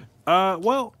reason, you think?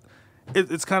 Well,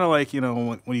 it's kind of like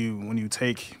when you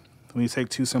take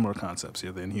two similar concepts, you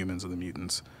have the Inhumans and the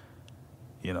mutants.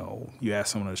 You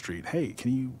ask someone on the street, "Hey,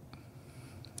 can you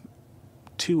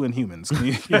two Inhumans? Can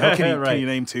you can you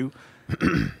name two?"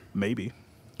 Maybe.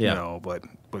 Yeah. But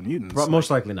mutants. Most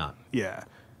likely not. Yeah.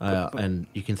 And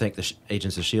you can thank the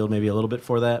Agents of S.H.I.E.L.D. maybe a little bit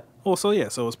for that. Well, so yeah,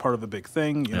 so it was part of a big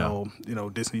thing. You know,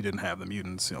 Disney didn't have the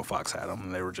mutants. You know, Fox had them,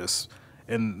 and they were just,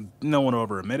 and no one will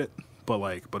ever admit it,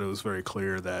 but it was very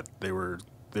clear that they were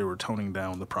toning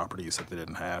down the properties that they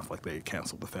didn't have. Like they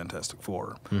canceled the Fantastic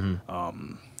Four,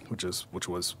 which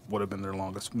would have been their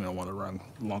longest, one of the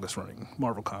longest running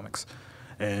Marvel comics,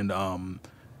 and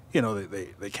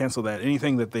they canceled that.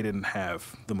 Anything that they didn't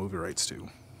have the movie rights to,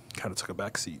 kind of took a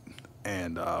back seat,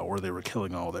 and or they were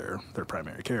killing all their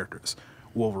primary characters.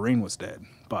 Wolverine was dead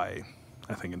by,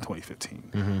 I think, in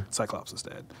 2015. Cyclops was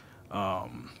dead. I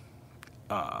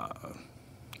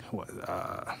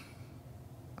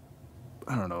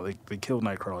don't know. They killed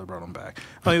Nightcrawler, brought him back.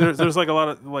 I mean, there's a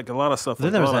lot of stuff.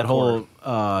 Then there was that whole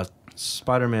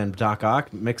Spider-Man Doc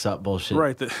Ock mix-up bullshit.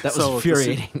 Right. That was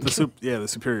infuriating. The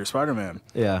Superior Spider-Man.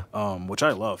 Yeah. Which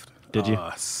I loved. Did you?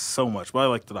 So much. But I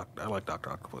like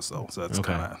Dr. Octopus though, so that's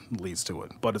kind of leads to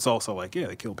it. But it's also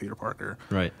they killed Peter Parker.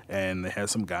 Right. And they had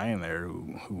some guy in there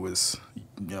who was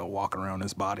walking around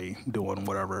his body doing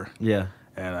whatever. Yeah.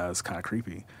 And it was kind of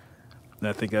creepy. And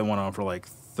I think that went on for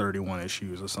 31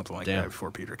 issues or something like that before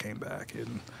Peter came back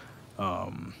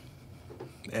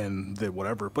and did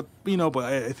whatever. But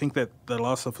I think that a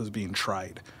lot of stuff was being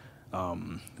tried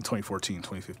in 2014,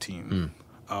 2015.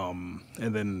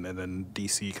 And then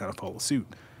DC kind of followed suit.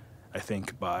 I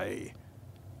think by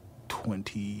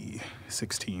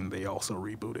 2016 they also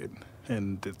rebooted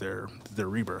and did their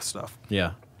rebirth stuff.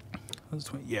 Yeah. It's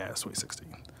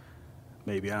 2016.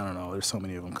 Maybe, I don't know. There's so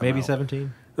many of them coming Maybe out.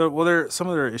 17? Well, some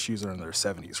of their issues are in their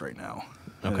 70s right now.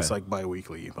 And Okay. it's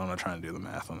bi-weekly, but I'm not trying to do the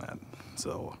math on that.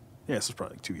 So, yeah, it's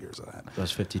probably 2 years of that.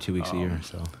 That's 52 weeks a year,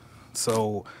 so.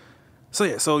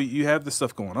 So you have this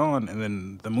stuff going on, and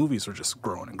then the movies are just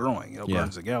growing and growing.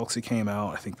 Guardians of the Galaxy came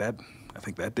out. I think that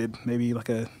did maybe Had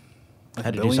a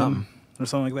to do billion something. or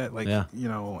something like that.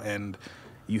 And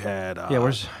you had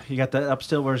you got that up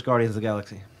still? Where's Guardians of the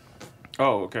Galaxy?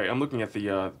 Oh, okay. I'm looking at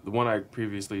the one I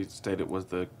previously stated was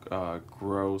the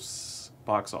gross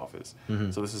box office.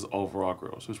 So this is overall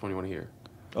gross. Which one do you want to hear?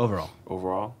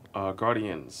 Overall.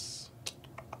 Guardians.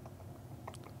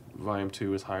 Volume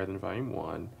 2 is higher than Volume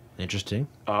 1. Interesting.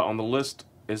 On the list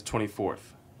is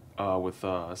 24th with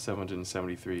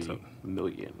 773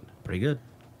 million. Pretty good.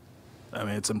 I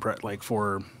mean, it's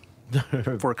for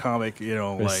a comic,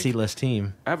 A C-list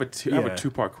team. I have a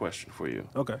two-part question for you.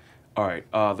 Okay. All right.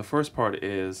 The first part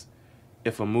is,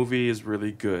 if a movie is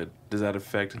really good, does that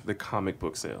affect the comic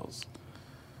book sales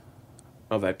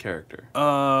of that character?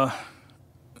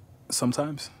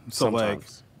 Sometimes. So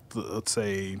let's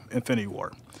say Infinity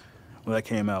War. When that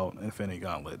came out, Infinity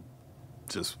Gauntlet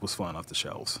just was flying off the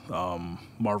shelves.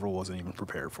 Marvel wasn't even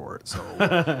prepared for it,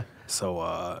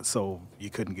 so you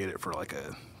couldn't get it for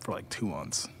 2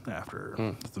 months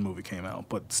after the movie came out.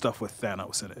 But stuff with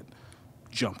Thanos in it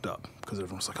jumped up because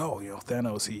everyone's like, "Oh,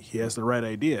 Thanos, he has the right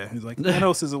idea." He's like,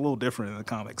 Thanos is a little different in the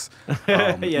comics.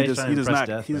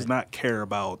 He does not care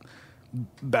about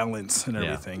balance and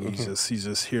everything. He's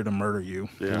just here to murder you.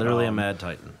 Yeah. Literally a mad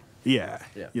titan. Yeah.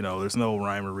 Yeah. There's no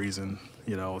rhyme or reason.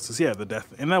 It's just the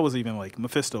death, and that was even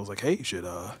Mephisto's like, "Hey, you should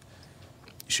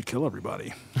kill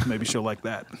everybody." Maybe she'll like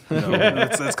that.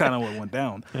 That's kind of what went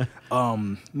down.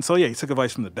 And so he took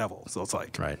advice from the devil. So it's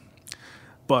right.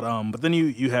 But then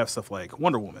you have stuff like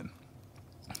Wonder Woman.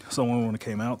 So when it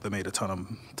came out, they made a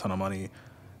ton of money.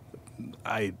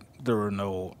 There were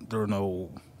no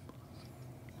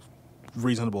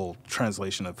reasonable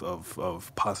translation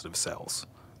of positive sales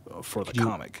for the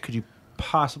comic. Could you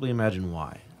possibly imagine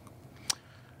why?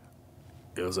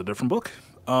 It was a different book.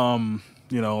 When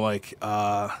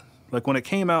it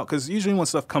came out, because usually when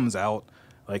stuff comes out,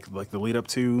 like the lead up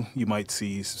to, you might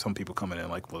see some people coming in,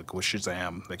 like with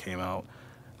Shazam that came out.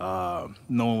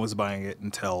 No one was buying it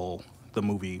until the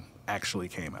movie actually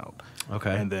came out.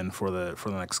 Okay. And then for the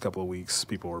next couple of weeks,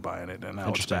 people were buying it, and now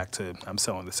it's back to I'm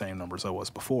selling the same numbers I was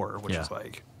before, which is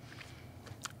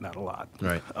not a lot.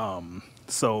 Right.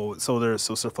 So there's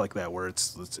stuff like that where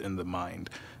it's in the mind.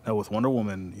 Now with Wonder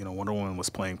Woman, Wonder Woman was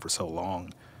playing for so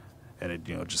long, and it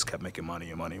just kept making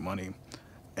money.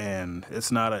 And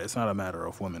it's not a matter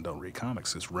of women don't read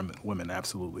comics. It's women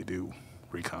absolutely do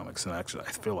read comics, and actually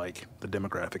I feel like the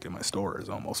demographic in my store is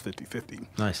almost 50-50.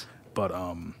 Nice. But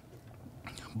I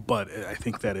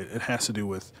think that it has to do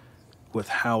with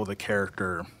how the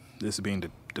character is being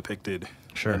depicted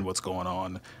and what's going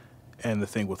on. And the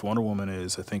thing with Wonder Woman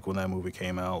is, I think when that movie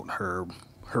came out, her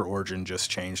origin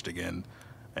just changed again,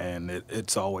 and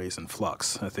it's always in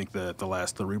flux. I think that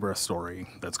the rebirth story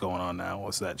that's going on now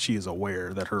is that she is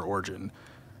aware that her origins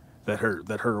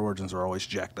are always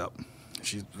jacked up.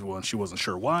 She wasn't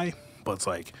sure why, but it's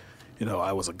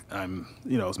I was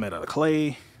made out of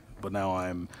clay, but now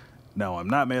I'm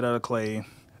not made out of clay.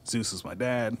 Zeus is my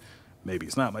dad. Maybe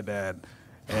he's not my dad,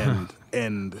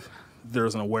 and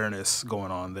there's an awareness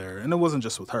going on there, and it wasn't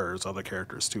just with her. Other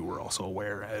characters too were also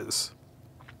aware as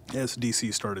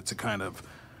DC started to kind of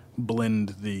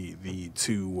blend the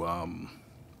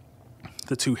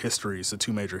two histories, the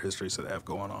two major histories that have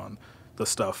going on, the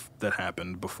stuff that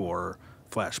happened before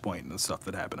Flashpoint and the stuff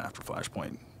that happened after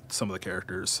Flashpoint. Some of the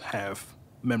characters have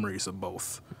memories of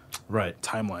both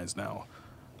timelines now,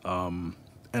 and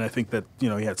I think that you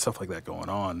had stuff like that going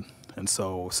on, and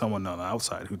so someone on the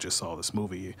outside who just saw this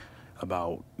movie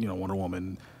about Wonder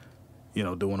Woman,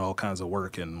 doing all kinds of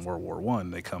work in World War I,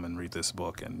 they come and read this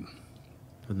book and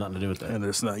with nothing to do with that. And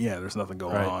there's nothing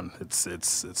going on. It's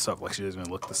stuff like she doesn't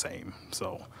even look the same.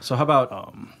 So how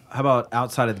about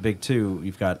outside of the big two?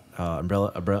 You've got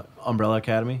Umbrella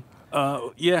Academy.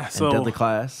 And Deadly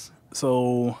Class.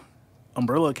 So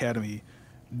Umbrella Academy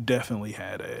definitely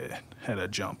had a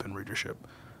jump in readership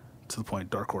to the point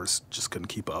Dark Horse just couldn't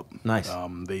keep up. Nice.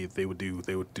 They would do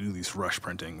these rush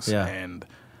printings, Yeah. and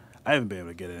I haven't been able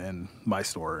to get it in my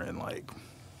store in like.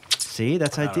 See,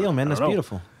 that's ideal, man. That's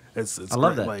beautiful. It's I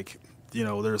love great. that.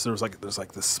 Like there's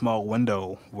like this small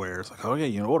window where it's like, oh yeah,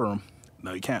 you can order them.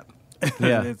 No, you can't.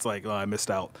 Yeah. And it's like, oh, I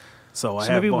missed out. So I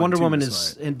So have maybe bought Wonder two, Woman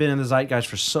so has been in the zeitgeist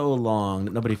for so long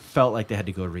that nobody felt like they had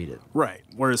to go read it. right.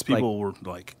 Whereas people were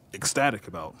like ecstatic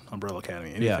about Umbrella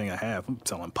Academy. Anything I have, I'm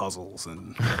selling puzzles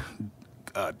and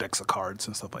decks of cards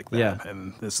and stuff like that. Yeah.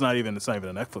 And it's not even a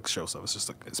Netflix show stuff. It's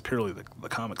just it's purely the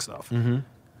comic stuff. Mm-hmm.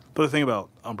 But the thing about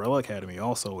Umbrella Academy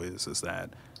also is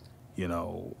that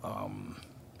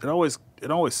it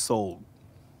always sold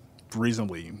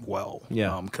reasonably well.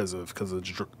 Yeah. Because of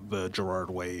the Gerard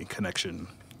Way connection.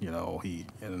 He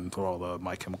and for all the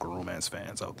My Chemical Romance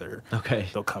fans out there, Okay.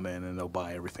 they'll come in and they'll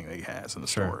buy everything that he has in the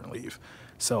Sure. store and leave.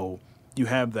 So you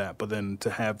have that, but then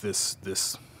to have this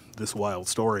wild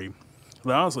story,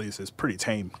 that honestly is pretty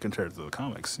tame compared to the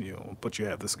comics. But you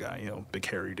have this guy, big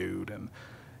hairy dude, and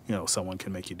someone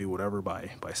can make you do whatever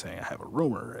by saying I have a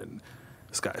rumor, and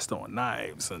this guy's throwing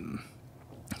knives, and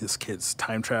this kid's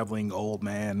time traveling old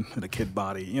man in a kid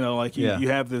body. You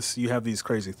have these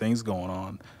crazy things going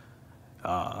on.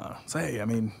 Hey, I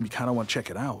mean, you kind of want to check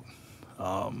it out.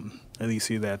 And you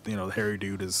see that the hairy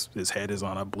dude, his head is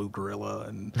on a blue gorilla,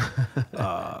 and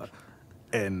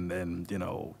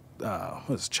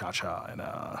what's Cha Cha and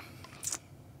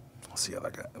what's the other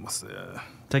guy? What's the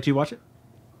Did you watch it?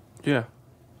 Yeah.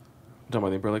 Talking about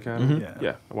the Umbrella Academy? Mm-hmm.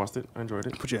 Yeah, I watched it. I enjoyed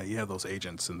it. But yeah, you have those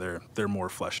agents, and they're more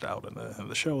fleshed out in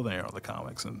the show than they are in the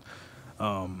comics, and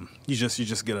you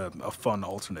just get a fun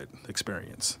alternate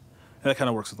experience. And that kind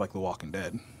of works with like The Walking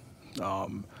Dead.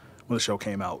 When the show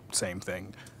came out, same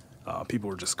thing. People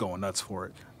were just going nuts for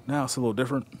it. Now it's a little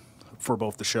different for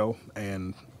both the show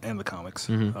and the comics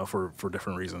for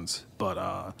different reasons. But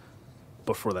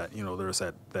for that, there's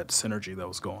that synergy that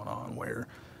was going on where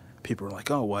people were like,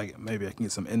 oh, well, maybe I can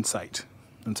get some insight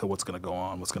into what's going to go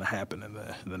on, what's going to happen in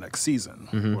the next season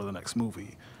or the next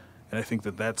movie. And I think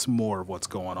that that's more of what's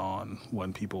going on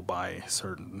when people buy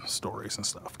certain stories and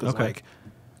stuff. Because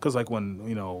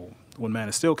when Man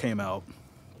of Steel came out,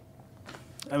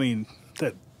 I mean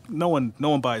that no one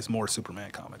buys more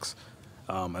Superman comics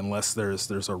unless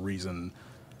there's a reason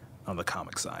on the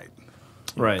comic side,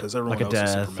 Right? Because everyone like a knows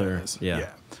who death Superman or is. yeah.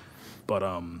 But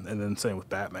and then same with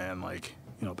Batman, like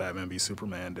Batman v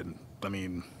Superman, and I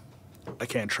mean I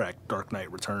can't track Dark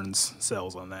Knight Returns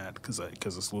sales on that because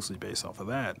it's loosely based off of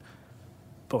that.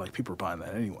 But like people are buying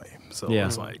that anyway, so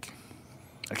it's like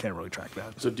I can't really track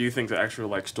that. So do you think the actual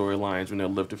like storylines when they're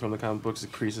lifted from the comic books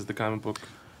increases the comic book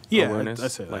awareness?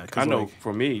 I'd say that. Like I know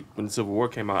for me when Civil War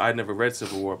came out, I'd never read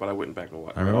Civil War, but I went back and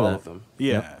watched remember all that. of them.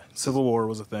 Yeah, Yep. Civil War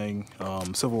was a thing.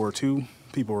 Civil War 2,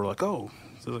 people were like, oh,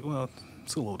 so like, well,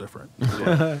 it's a little different.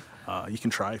 You can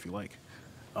try if you like.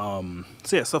 So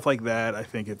yeah, stuff like that. I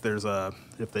think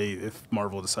if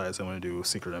Marvel decides they want to do a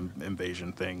Secret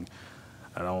Invasion thing,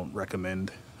 I don't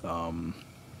recommend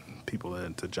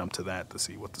people to jump to that to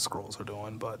see what the Skrulls are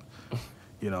doing, but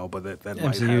but that might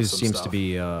have MCU some seems stuff. to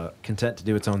be content to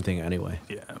do its own thing anyway.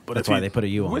 Yeah, but That's if why you- they put a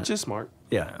U on Which it. is smart.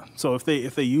 Yeah. So if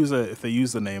they use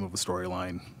the name of a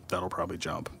storyline, that'll probably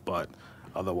jump. But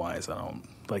otherwise, I don't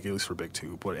like, at least for big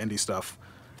two. But indie stuff,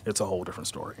 it's a whole different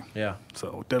story. Yeah.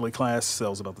 So Deadly Class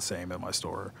sells about the same at my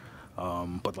store,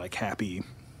 but like Happy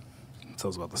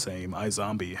sells about the same.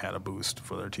 iZombie had a boost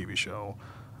for their TV show,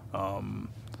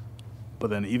 but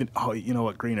then even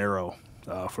Green Arrow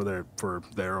for the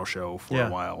Arrow show for a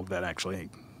while, that actually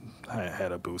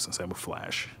had a boost, and same with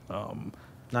Flash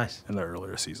Nice. in their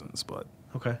earlier seasons. But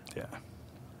Okay. yeah.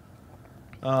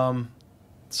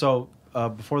 So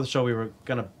before the show, we were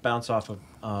going to bounce off of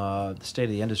the state of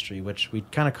the industry, which we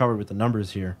kind of covered with the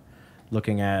numbers here,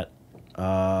 looking at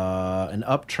an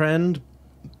uptrend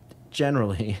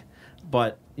generally,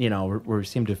 but we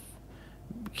seem to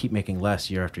keep making less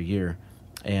year after year.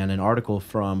 And an article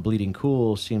from Bleeding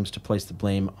Cool seems to place the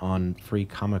blame on Free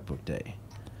Comic Book Day.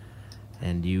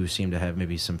 And you seem to have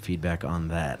maybe some feedback on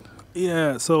that.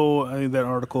 Yeah, so that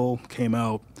article came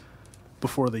out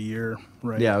before the year,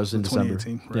 right? Yeah, it was in December.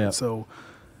 2018, right? Yeah. So,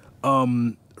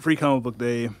 Free Comic Book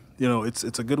Day,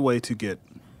 it's a good way to get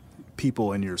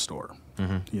people in your store.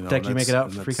 Mm-hmm. Did you make it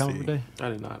out for Free Comic Book Day? I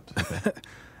did not.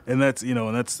 And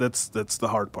that's that's the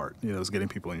hard part, is getting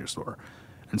people in your store.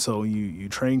 And so you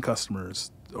train customers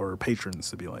or patrons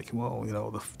to be like, well,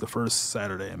 the first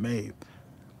Saturday in May,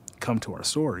 come to our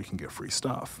store, you can get free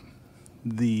stuff.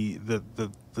 The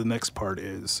next part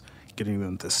is getting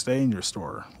them to stay in your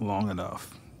store long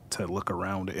enough to look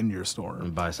around in your store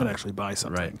and buy something. And actually buy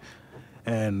something. Right.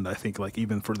 And I think like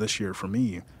even for this year for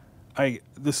me,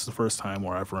 this is the first time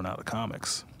where I've run out of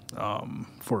comics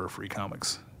for free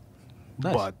comics.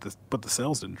 Nice. But the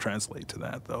sales didn't translate to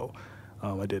that though.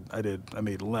 I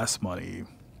made less money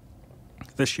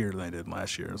this year than I did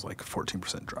last year. It was like a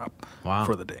 14% drop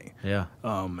for the day. Yeah.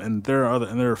 And there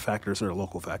are factors, there are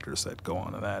local factors that go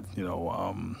on to that.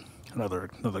 Another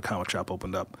comic shop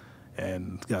opened up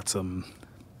and got some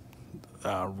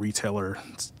retailer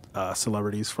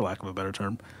celebrities, for lack of a better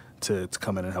term, to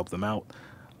come in and help them out.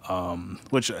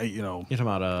 Which You're talking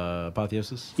about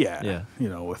Apotheosis? Yeah.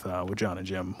 With John and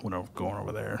Jim when I'm going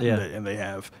over there. Yeah. And they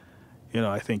have,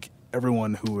 I think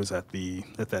everyone who was at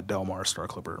that Del Mar Star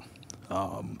Clipper,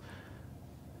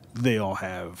 they all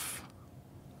have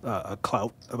a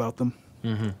clout about them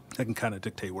that can kind of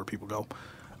dictate where people go,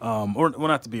 or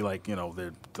not to be like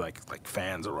they're like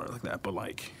fans or like that, but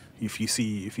like if you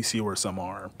see where some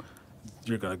are,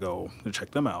 you're gonna go to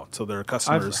check them out. So there are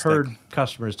customers. I've heard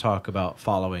customers talk about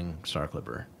following Star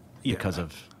Clipper because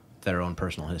of their own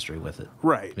personal history with it.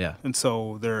 Right. Yeah. And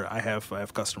so I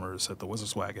have customers at the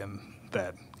Wizard's Wagon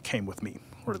that came with me,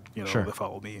 or Sure. that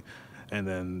followed me, and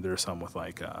then there's some with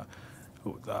like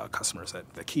customers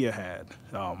that Kia had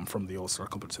from the old Star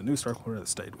Clipper to the new Star Clipper that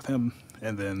stayed with him,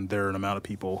 and then there are an amount of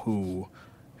people who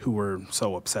were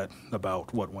so upset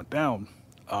about what went down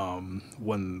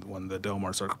when the Del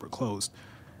Mar Star Clipper closed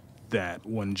that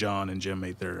when John and Jim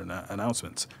made their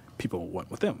announcements, people went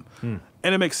with them, and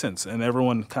it makes sense. And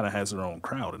everyone kind of has their own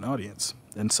crowd and audience,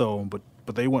 and so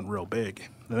but they went real big.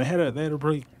 And they had a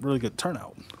really really good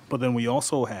turnout. But then we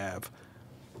also have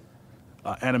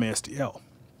Anime STL,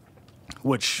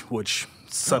 which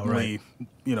suddenly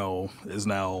is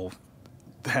now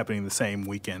happening the same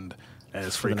weekend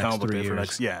as Free Comic Book Day for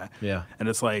next Yeah. And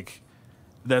it's like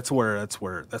that's where all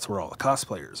the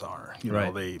cosplayers are.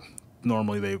 Right. We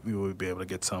would be able to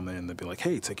get some in. They'd be like,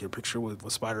 hey, take your picture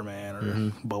with Spider-Man or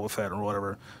Boba Fett or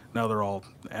whatever. Now they're all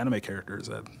anime characters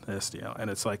at STL, and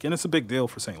it's a big deal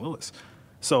for St. Louis.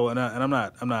 So I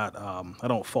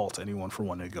don't fault anyone for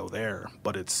wanting to go there,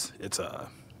 but it's a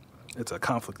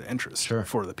conflict of interest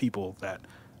for the people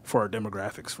for our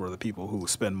demographics, for the people who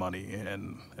spend money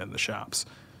in the shops.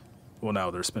 Well, now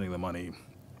they're spending the money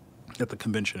at the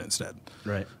convention instead.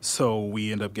 Right. So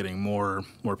we end up getting more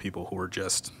people who are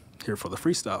just here for the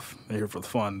free stuff, and here for the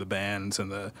fun, the bands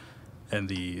and the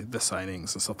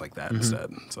signings and stuff like that instead.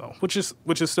 So which is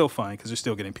still fine because you're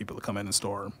still getting people to come in the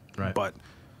store. Right. But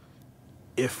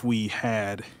if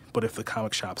the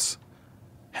comic shops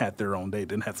had their own day,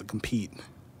 didn't have to compete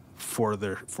for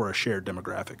a shared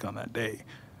demographic on that day,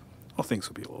 well, things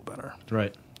would be a little better.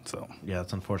 Right. So yeah,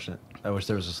 that's unfortunate. I wish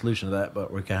there was a solution to that,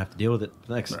 but we're gonna have to deal with it for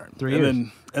the next 3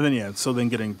 years. So then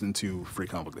getting into Free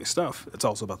Comic Book Day stuff, it's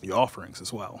also about the offerings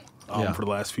as well. For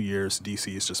the last few years,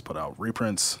 DC has just put out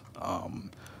reprints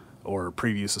or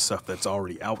previews of stuff that's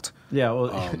already out. Yeah, well,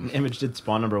 Image did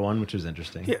Spawn #1, which was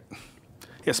interesting. Yeah,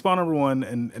 Spawn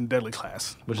 #1 and Deadly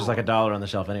Class, which is like $1 on the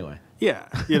shelf anyway. Yeah,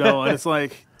 and it's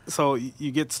like. So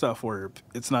you get stuff where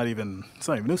it's not even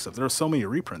new stuff. There are so many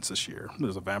reprints this year.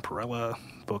 There's a Vampirella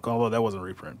book, although that wasn't a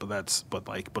reprint, but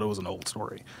it was an old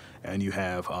story. And you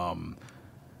have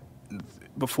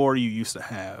before you used to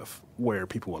have where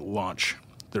people would launch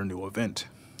their new event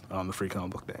on the Free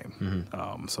Comic Book Day.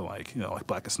 So like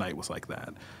Blackest Night was like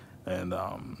that, and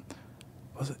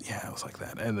was it? Yeah, it was like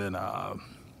that. And then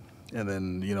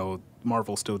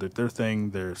Marvel still did their thing.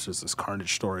 There's just this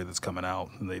Carnage story that's coming out,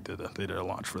 and they did a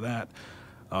launch for that.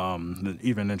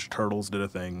 Even Ninja Turtles did a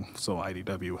thing, so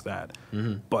IDW with that.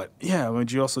 But yeah,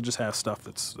 you also just have stuff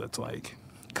that's like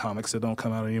comics that don't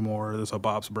come out anymore. There's a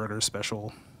Bob's Burgers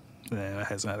special that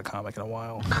hasn't had a comic in a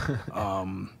while.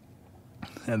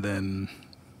 And then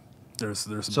there's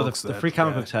So books the free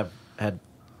comic books have had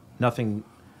nothing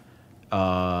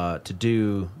to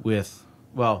do with,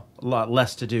 well, a lot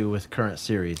less to do with current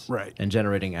series, Right. and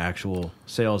generating actual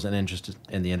sales and interest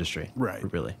in the industry,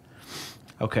 Right. Really.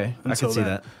 Okay, And I can see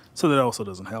that. So that also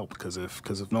doesn't help because if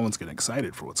no one's getting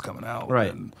excited for what's coming out,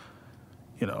 Right. then,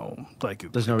 you know,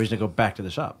 like There's no reason to go back to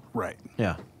the shop. right.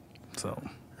 Yeah, So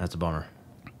that's a bummer.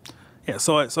 yeah,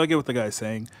 so I get what the guy's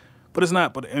saying, but it's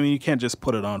not. But I mean, you can't just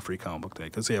put it on Free Comic Book Day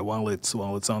because while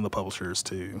it's on the publishers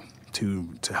to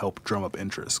help drum up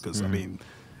interest. Because I mean,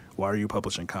 why are you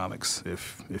publishing comics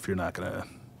if you're not gonna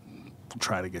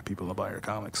try to get people to buy your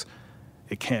comics?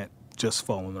 It can't just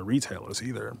fall on the retailers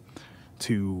either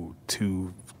to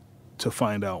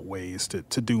find out ways to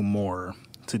do more,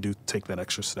 take that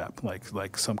extra step.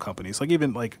 Like some companies, like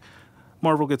even like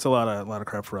Marvel gets a lot of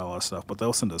crap for a lot of stuff, but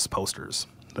they'll send us posters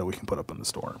that we can put up in the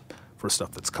store for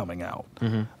stuff that's coming out.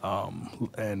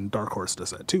 And Dark Horse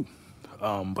does that too.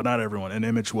 But not everyone. And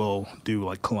Image will do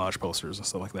like collage posters and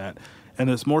stuff like that. And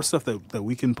there's more stuff that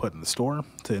we can put in the store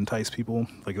to entice people.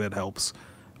 Like that helps.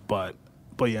 But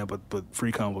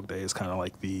Free Comic Book Day is kind of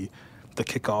like the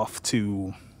kickoff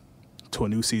to a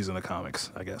new season of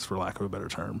comics, I guess, for lack of a better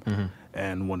term.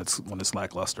 And when it's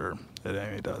lackluster,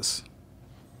 it does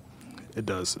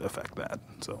affect that.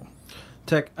 So,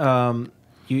 Tech,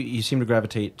 you seem to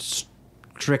gravitate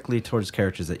strictly towards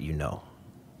characters that you know,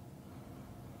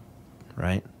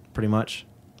 right? Pretty much.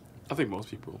 I think most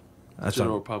people. That's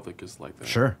General public is like that.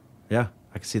 Sure. Yeah,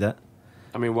 I can see that.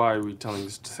 I mean, why are we telling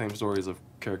the same stories of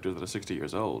characters that are 60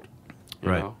 years old? You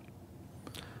Right. know?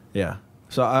 Yeah.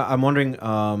 So I'm wondering.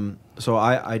 So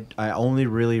I only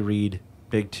really read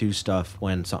Big 2 stuff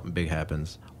when something big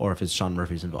happens, or if it's Sean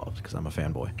Murphy's involved, because I'm a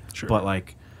fanboy. Sure. But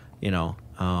like, you know,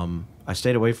 I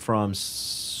stayed away from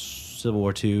Civil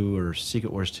War 2 or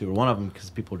Secret Wars 2 or one of them because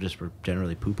people just were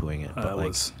generally poo-pooing it. But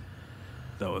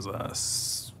that was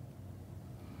us.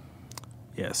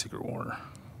 Yeah, Secret War.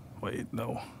 Wait,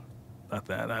 no, not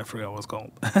that. I forgot what it's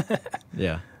called.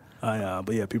 yeah.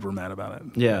 But yeah, people were mad about it.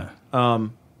 Yeah.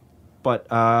 But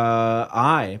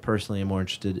I personally am more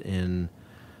interested in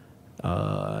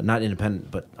not independent,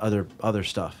 but other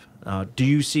stuff. Do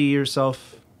you see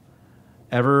yourself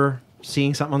ever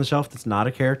seeing something on the shelf that's not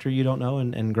a character you don't know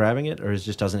and grabbing it, or it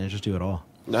just doesn't interest you at all?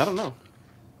 I don't know.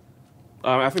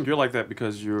 I think you're like that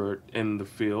because you're in the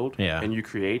field and you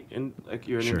create, and like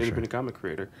you're an independent comic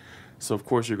creator. So of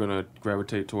course you're gonna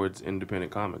gravitate towards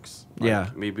independent comics.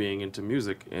 Like me being into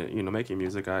music and making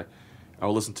music,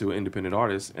 I'll listen to an independent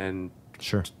artist and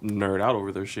nerd out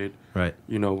over their shit. Right.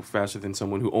 Faster than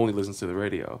someone who only listens to the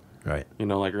radio. Right.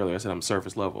 Like earlier I said, I'm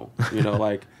surface level.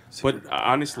 Like, but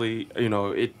honestly,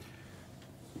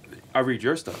 I read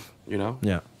your stuff.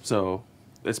 Yeah. So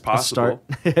it's possible.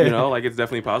 Like it's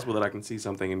definitely possible that I can see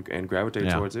something and gravitate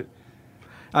towards it.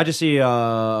 I just see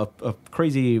a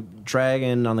crazy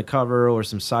dragon on the cover, or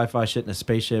some sci-fi shit in a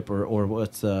spaceship, or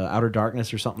what's Outer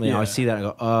Darkness or something. I see that and I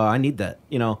go, I need that.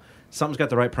 Something's got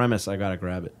the right premise. I gotta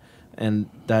grab it, and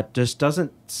that just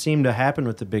doesn't seem to happen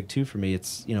with the big 2 for me.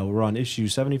 It's we're on issue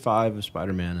 75 of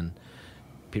Spider-Man, and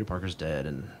Peter Parker's dead,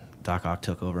 and Doc Ock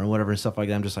took over, and whatever and stuff like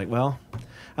that. I'm just like, well,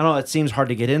 I don't know. It seems hard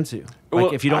to get into.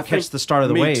 Like if you don't catch the start of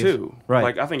the wave, too. Right?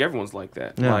 Like I think everyone's like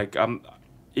that. Yeah. Like I'm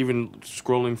even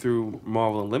scrolling through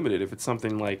Marvel Unlimited. If it's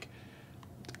something like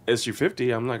issue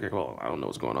 50, I'm like, well, I don't know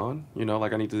what's going on.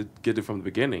 Like I need to get it from the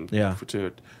beginning. Yeah.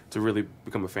 To really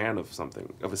become a fan of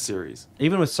something, of a series.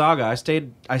 Even with Saga, I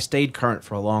stayed current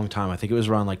for a long time. I think it was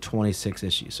around like 26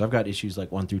 issues. So I've got issues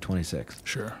like 1 through 26.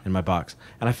 Sure. In my box,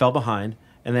 and I fell behind.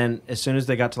 And then as soon as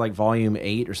they got to like volume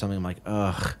 8 or something, I'm like,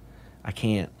 ugh, I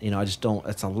can't. I just don't.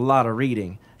 It's a lot of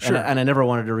reading. Sure. And I never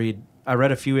wanted to read. I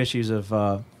read a few issues of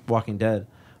Walking Dead.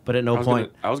 But at no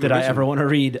point did I ever want to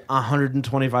read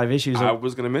 125 issues. I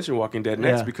was going to mention Walking Dead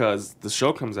next because the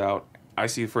show comes out. I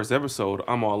see the first episode.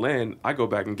 I'm all in. I go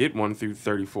back and get 1 through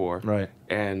 34. Right.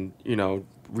 And,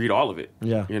 read all of it.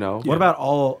 Yeah. What about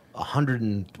all 100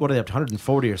 and, what are they up to,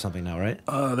 140 or something now, right?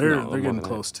 They're getting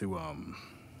close to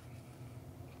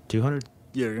 200?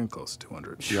 Yeah, they're getting close to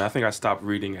 200. Yeah, I think I stopped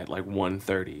reading at like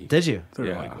 130. Did you?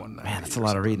 Yeah. Like 190. Man, that's a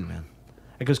lot of reading, man.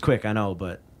 It goes quick, I know,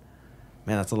 but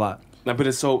man, that's a lot. No, but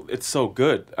it's so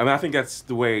good. I mean, I think that's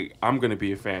the way I'm gonna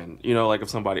be a fan. Like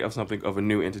of a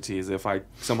new entity, is if I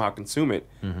somehow consume it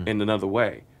in another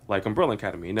way. Like Umbrella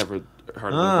Academy, you never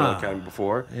heard of Umbrella Academy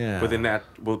before. Yeah. But then that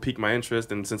will pique my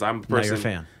interest, and since I'm a person, now you're a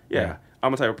fan. Yeah,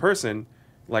 I'm a type of person.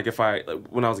 Like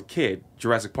when I was a kid,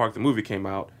 Jurassic Park the movie came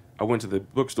out. I went to the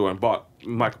bookstore and bought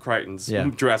Michael Crichton's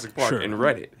Jurassic Park and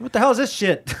read it. What the hell is this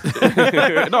shit?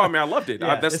 No, I mean I loved it.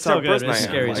 Yeah, That's it's the type so of good. person It's I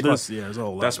scary am. as Like,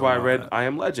 fuck. that's why I read I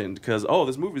Am Legend, because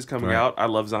this movie's coming out. I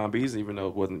love zombies, even though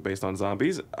it wasn't based on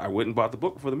zombies. I went and bought the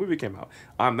book before the movie came out.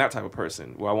 I'm that type of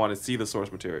person where I want to see the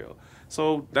source material.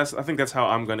 So I think that's how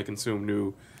I'm going to consume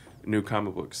new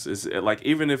comic books. Is like,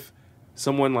 even if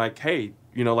someone like, hey,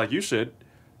 like you should,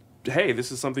 hey,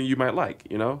 this is something you might like,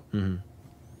 Mm-hmm.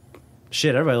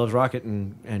 Shit, everybody loves Rocket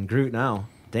and Groot now.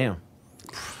 Damn.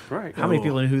 Right. How many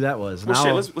people knew who that was? Well, now,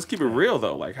 shit, let's keep it real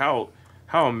though. Like how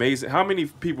amazing. How many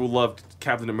people loved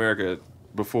Captain America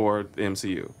before the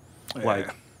MCU? Yeah.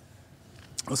 Like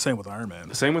the same with Iron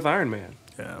Man. Same with Iron Man.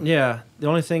 Yeah. The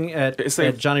only thing at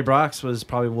Johnny Brock's was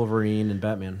probably Wolverine and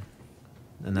Batman,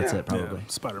 and that's it probably. Yeah.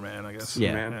 Spider-Man, I guess.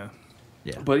 Yeah.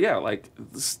 But yeah, like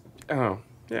I don't know.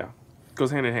 Yeah,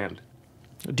 goes hand in hand.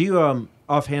 Do you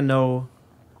offhand know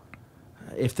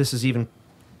if this is even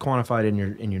quantified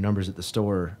in your numbers at the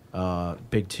store?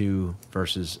 Big Two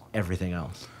versus everything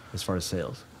else as far as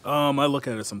sales. I look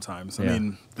at it sometimes. I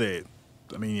mean,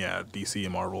 DC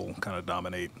and Marvel kind of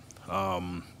dominate,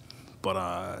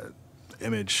 but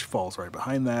Image falls right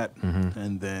behind that,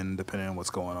 and then depending on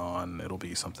what's going on, it'll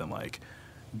be something like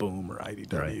Boom or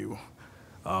IDW.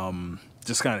 Right.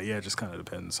 Just kind of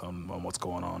depends on what's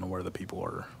going on and where the people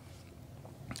are,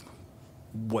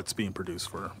 what's being produced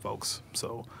for folks.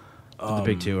 So the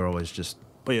big two are always just.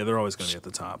 But yeah, they're always going to be at the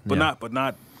top, but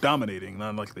not dominating,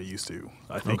 not like they used to.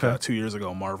 I think 2 years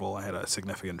ago, Marvel, I had a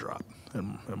significant drop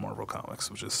in Marvel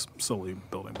Comics, which is slowly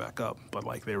building back up. But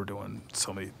like they were doing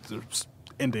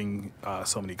ending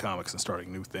so many comics and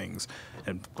starting new things,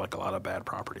 and like a lot of bad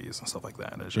properties and stuff like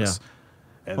that. And it's just.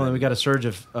 And then we got a surge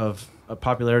of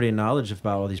popularity and knowledge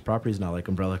about all these properties now, like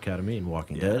Umbrella Academy and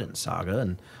Walking Dead and Saga.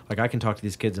 And like I can talk to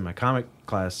these kids in my comic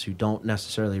class who don't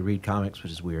necessarily read comics,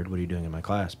 which is weird. What are you doing in my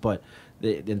class? But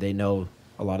they know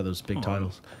a lot of those big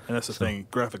titles. And that's the thing.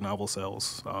 Graphic novel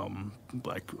sales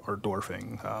are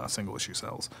dwarfing single issue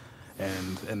sales.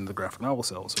 And the graphic novel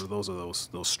sales are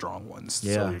those strong ones.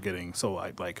 Yeah. So you're getting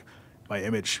like my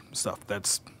Image stuff.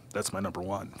 That's my number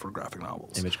one for graphic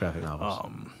novels. Image graphic novels.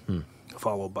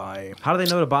 Followed by. How do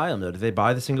they know to buy them though? Do they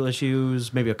buy the single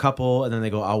issues, maybe a couple, and then they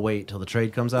go, "I'll wait till the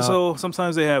trade comes out"? So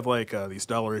sometimes they have like these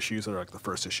dollar issues that are like the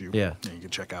first issue. Yeah. And you can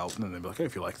check out, and then they'll be like, "Hey,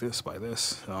 if you like this, buy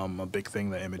this." A big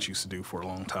thing that Image used to do for a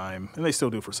long time, and they still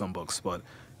do for some books, but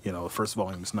the first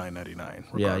volume is $9.99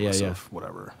 regardless of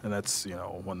whatever, and that's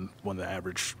when the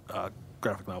average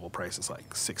graphic novel price is like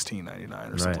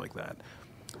 $16.99 or something like that.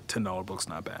 $10 book's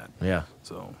not bad. Yeah.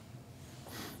 So.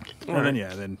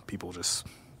 Then people just.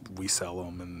 We sell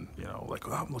them, and like,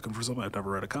 oh, I'm looking for something. I've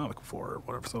never read a comic before, or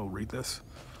whatever. So read this.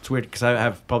 It's weird because I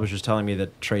have publishers telling me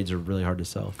that trades are really hard to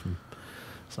sell.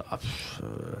 It's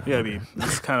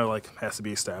kind of like has to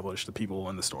be established. The people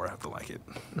in the store have to like it,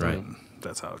 right? And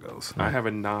that's how it goes. I have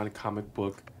a non-comic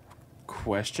book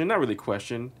question, not really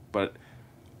question, but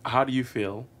how do you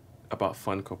feel about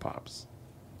Funko Pops?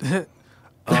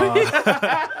 How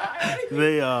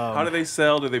do they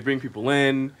sell? Do they bring people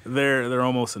in? They're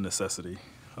almost a necessity.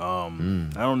 I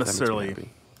don't necessarily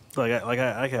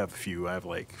I have a few. I have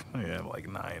like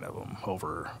 9 of them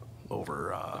over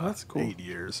that's cool. 8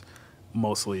 years.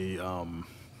 Mostly,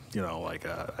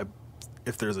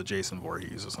 if there's a Jason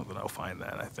Voorhees or something, I'll find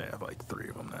that. I think I have like 3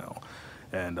 of them now.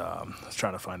 And I was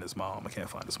trying to find his mom. I can't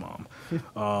find his mom.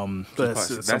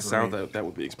 That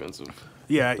would be expensive.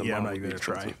 Yeah, I'm not even gonna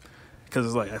try. Because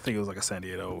it's like I think it was like a San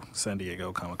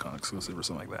Diego Comic-Con exclusive or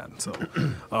something like that. So,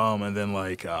 and then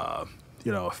like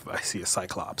if I see a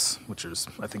Cyclops, which is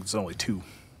I think there's only 2,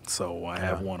 so I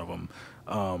have one of them.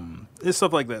 It's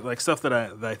stuff like that, like stuff that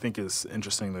I think is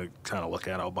interesting to kind of look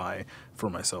at. I'll buy for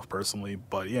myself personally,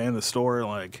 but yeah, in the store,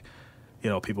 like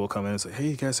people will come in and say, "Hey,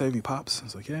 you guys have any pops?"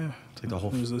 It's like, yeah, it's like the whole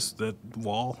there's that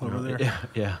wall over there.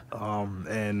 Yeah.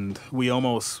 And we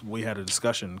had a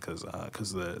discussion because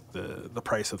the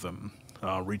price of them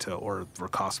retail or the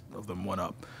cost of them went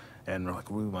up, and we're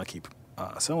like, we want to keep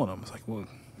selling them. It's like, well,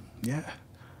 yeah,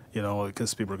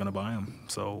 because people are going to buy them.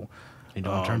 So you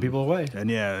don't want to turn people away.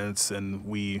 And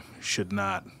we should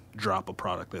not drop a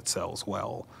product that sells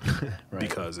well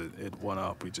because it went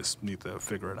up. We just need to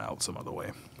figure it out some other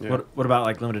way. Yeah. What about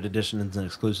like limited editions and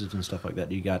exclusives and stuff like that?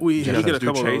 Do you got? We get a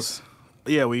couple of those.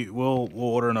 Yeah, we'll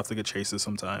order enough to get chases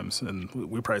sometimes, and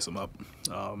we price them up.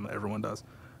 Everyone does.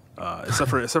 Except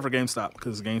for GameStop,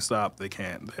 because GameStop they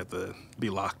have to be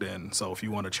locked in. So if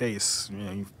you want to chase,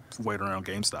 you wait around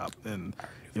GameStop, and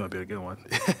you might be able to get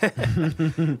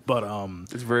one. But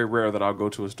it's very rare that I'll go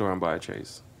to a store and buy a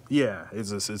chase. Yeah,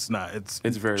 it's not. It's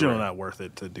very generally rare. not worth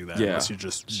it to do that Yeah. unless you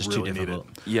just It's just really too need it. difficult.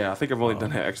 Yeah, I think I've only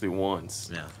done it actually once.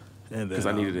 Yeah. And Because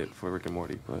then, I needed it for Rick and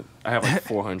Morty, but I have like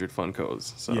 400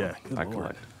 Funkos, so Yeah, good I Lord.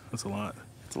 collect. That's a lot.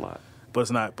 It's a lot. But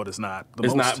it's not. It's not. The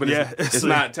It's most. not, but yeah, it's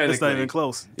not technically. It's not even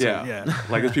close. to- Yeah, yeah,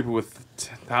 like there's people with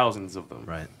thousands of them.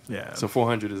 Right. yeah. So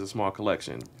 400 is a small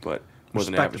collection, but more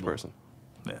than the average Respectable.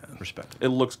 person. yeah, Respect. It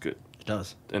looks good It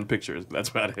does. in pictures. That's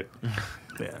about it.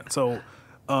 yeah. So,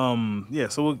 yeah.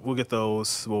 So we'll get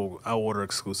those. I'll order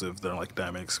exclusive. They're like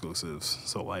diamond exclusives.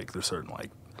 So like there's certain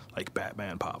like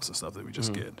Batman pops and stuff that we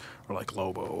just get, or like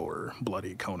Lobo or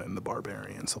Bloody Conan the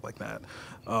Barbarian, stuff like that.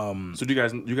 So do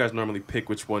you guys normally pick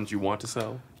which ones you want to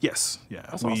sell? Yes, yeah.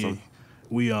 That's awesome.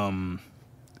 We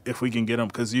if we can get them,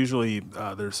 because usually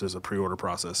there's a pre-order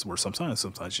process where sometimes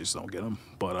you just don't get them,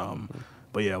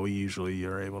 but yeah, we usually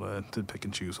are able to pick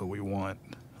and choose what we want.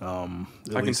 I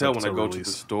can tell when I go to the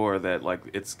release. store that like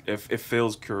if it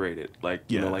feels curated, like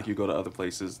you know, Yeah. like you go to other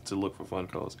places to look for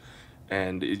Funkos,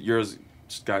 and yours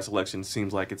guy selection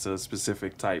seems like it's a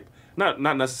specific type, not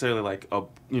necessarily like a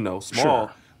small,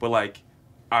 Sure. but like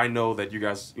I know that you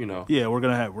guys Yeah, we're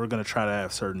gonna try to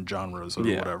have certain genres or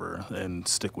Yeah. whatever and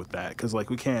stick with that, because like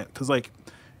we can't, because like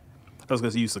I was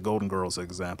gonna use the Golden Girls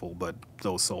example, but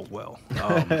those sold well.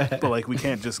 But like we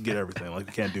can't just get everything. Like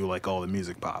we can't do like all the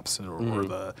music pops or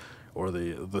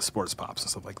the sports pops and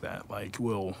stuff like that. Like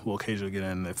we'll occasionally get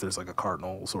in if there's like a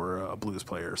Cardinals or a blues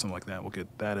player or something like that. We'll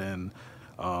get that in.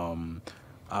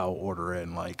 I'll order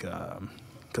in like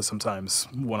because sometimes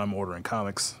when I'm ordering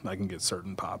comics, I can get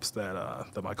certain pops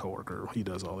that my coworker, he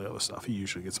does all the other stuff. He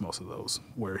usually gets most of those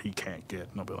where he can't get,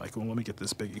 and I'll be like, well, let me get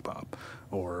this Biggie pop,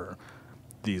 or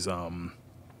these let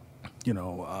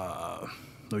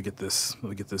me get this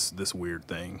weird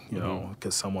thing,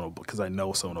 because I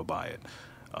know someone will buy it.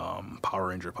 Power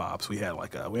Ranger pops. We had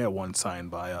one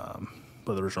signed by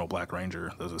the original Black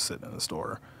Ranger that was sitting in the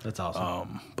store. That's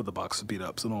awesome. But the box was beat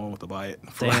up, so no one wanted to buy it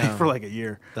Damn. for like a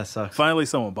year. That sucks. Finally,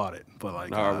 someone bought it, but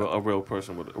like a real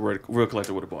person real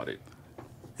collector would have bought it.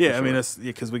 yeah, for I mean sure. that's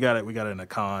because we got it in a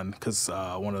con, because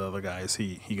one of the other guys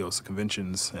he goes to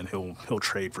conventions and he'll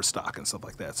trade for stock and stuff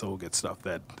like that, so we'll get stuff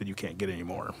that you can't get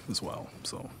anymore as well.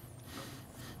 So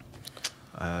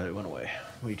It went away.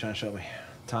 What are you trying to show me?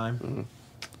 Time?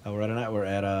 Mm-hmm. We're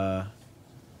at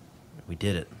we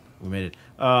did it. We made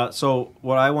it. So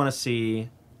what I want to see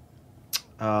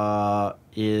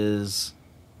is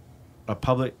a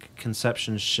public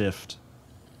conception shift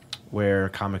where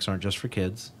comics aren't just for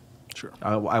kids. sure.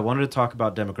 I wanted to talk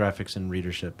about demographics and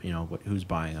readership, who's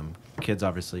buying them. Kids,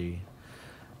 obviously,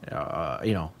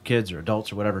 kids or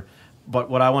adults or whatever.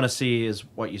 But what I want to see is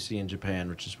what you see in Japan,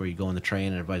 which is where you go on the train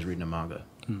and everybody's reading a manga.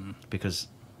 Mm-hmm. Because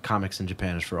comics in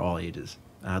Japan is for all ages.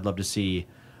 And I'd love to see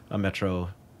a metro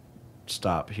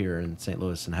stop here in St.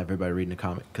 Louis and have everybody reading a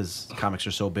comic, because comics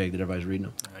are so big that everybody's reading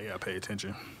them. I gotta pay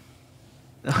attention.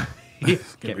 Can't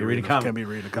be reading a comic. Can't be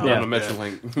reading a Yeah, comic. on the Metro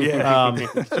Link.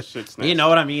 Yeah. Shit snatched. You know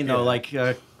what I mean, though, Yeah. like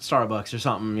Starbucks or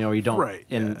something, you don't, Right,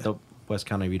 in yeah. the West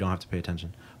County, you don't have to pay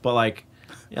attention. But, like,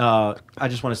 I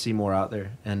just want to see more out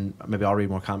there, and maybe I'll read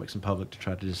more comics in public to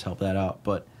try to just help that out.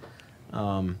 But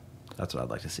that's what I'd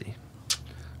like to see.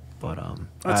 But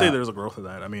I'd say there's a growth of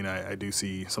that. I mean, I do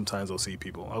see, sometimes I'll see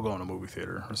people, I'll go in a movie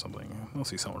theater or something, I'll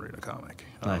see someone read a comic.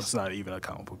 Nice. It's not even a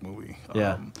comic book movie.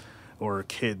 Yeah. Or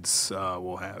kids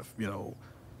will have,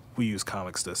 we use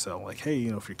comics to sell, like, hey,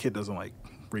 if your kid doesn't like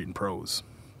reading prose,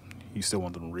 you still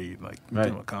want them to read, like, Right.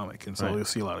 give them a comic. And so Right. you'll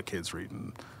see a lot of kids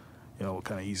reading,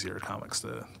 kind of easier comics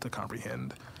to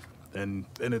comprehend. And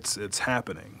it's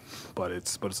happening, but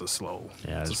it's a slow.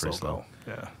 Yeah, it's pretty slow. go.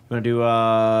 Yeah. I'm going to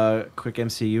do quick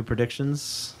MCU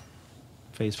predictions.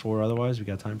 Phase 4 otherwise. We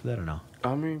got time for that or no?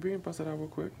 I mean, we can bust that out real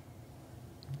quick.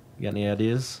 You got any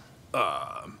ideas?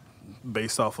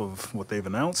 Based off of what they've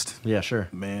announced, Yeah, sure.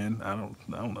 man, I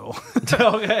don't know.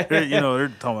 Okay. They're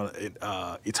talking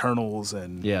about Eternals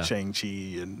and Yeah.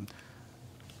 Shang-Chi, and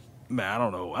man, I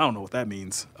don't know what that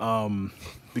means.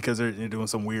 Because they're doing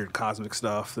some weird cosmic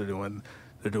stuff. They're doing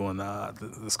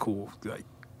this cool like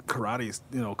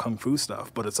karate, kung fu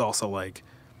stuff. But it's also like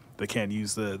they can't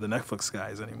use the Netflix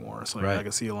guys anymore. So like, Right. I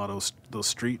can see a lot of those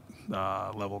street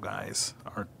level guys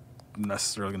aren't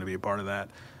necessarily going to be a part of that.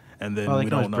 And then Well, they we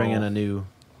can always don't know. bring in a new,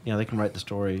 they can write the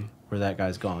story where that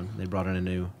guy's gone. They brought in a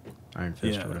new Iron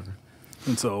Fist Yeah. or whatever.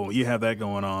 And so you have that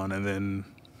going on, and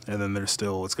then there's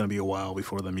still, it's going to be a while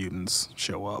before the mutants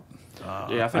show up.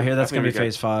 Yeah, I hear that's think going to we be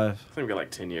Phase 5. I think we got like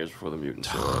 10 years before the mutants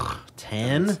show up.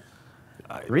 10?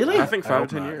 Really? I think I 5 hope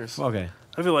to 10 not. years. Okay.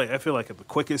 I feel like at the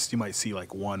quickest you might see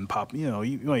like one pop. You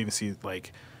might even see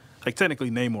like technically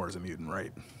Namor is a mutant,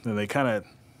 right? And they kind of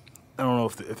I don't know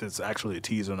if it's actually a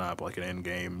tease or not, but like an end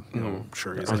game, you know, I'm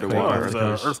sure he's like, Underwater. oh,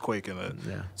 there's an earthquake in it.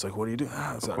 Yeah. It's like, what do you do?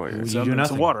 Ah, it's, course. it's, You do it's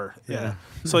nothing. water. Yeah. Yeah.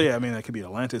 So yeah, I mean that could be an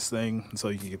Atlantis thing. So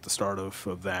you can get the start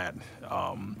of that.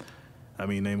 I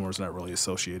mean Namor's not really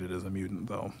associated as a mutant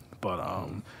though,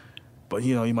 but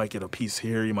you know you might get a piece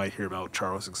here. You might hear about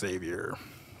Charles Xavier,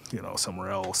 you know, somewhere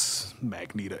else,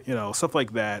 Magneto, you know, stuff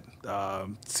like that.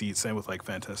 See, same with like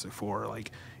Fantastic Four.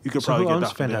 Like you could So probably who get owns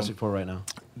Dr. Fantastic Doom. Four right now?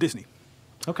 Disney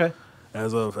Okay.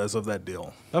 as of that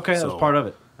deal. Okay, that was part of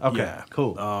it. Okay, yeah.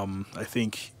 cool. I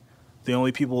think the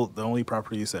only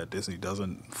properties that Disney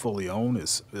doesn't fully own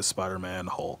is Spider-Man,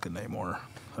 Hulk, and Namor.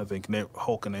 I think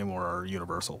Hulk and Namor are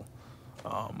Universal,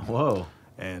 Whoa.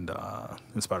 and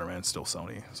Spider-Man's still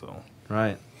Sony. So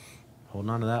Right. Holding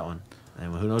on to that one.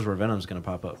 And who knows where Venom's going to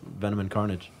pop up? Venom and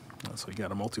Carnage. so you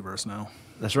got a multiverse now.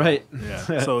 That's right.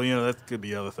 Yeah. So you know that could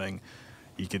be the other thing.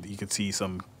 You could see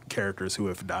some characters who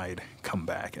have died come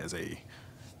back as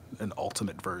an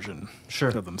ultimate version Sure.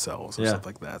 of themselves or Yeah. stuff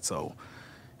like that. So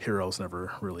heroes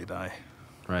never really die.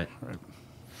 Right. Right.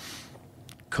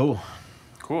 Cool.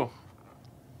 Cool.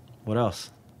 What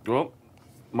else? Well,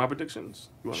 my predictions.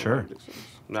 You want Sure. my predictions?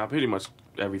 Nah, pretty much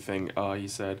everything he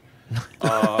said.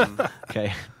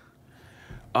 Okay.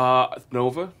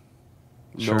 Nova.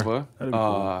 Sure. Nova. That'd be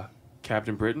cool.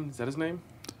 Captain Britain. Is that his name?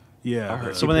 Yeah. I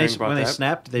heard So Keep hearing when about they that.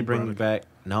 snapped, they bring Veronica. back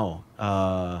no.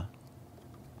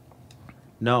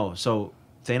 No. So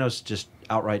Thanos just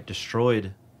outright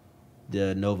destroyed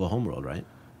the Nova homeworld, right?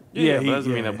 Yeah, Yeah, but that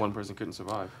doesn't mean yeah. that one person couldn't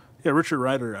survive. Yeah, Richard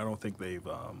Rider. I don't think they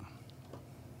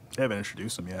haven't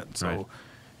introduced him yet. So Right.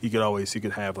 you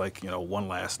could have like, you know, one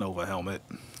last Nova helmet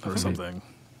or something.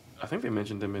 I think they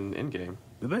mentioned him in Endgame.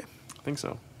 Did they? I think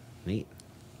so. Neat.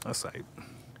 That's right.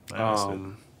 I missed it.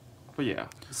 But yeah,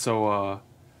 so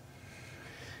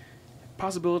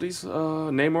possibilities.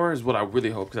 Namor is what I really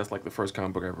hope because that's like the first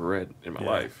comic book I ever read in my Yeah.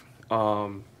 life.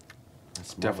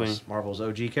 That's Definitely. Marvel's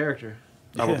OG character.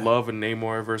 I would Yeah. love a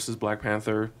Namor versus Black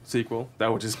Panther sequel.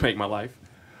 That would just make my life.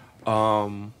 I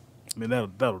mean,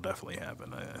 that'll definitely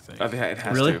happen. I think. I think it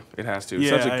has Really? to. It has to.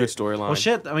 Yeah, Such a I- good storyline. Well,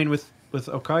 shit. I mean, with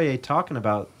Okoye talking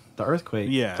about the earthquake,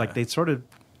 Yeah. like they sort of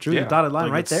drew Yeah. the dotted line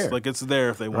Like right it's- there. Like it's there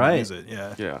if they want Right. to use it.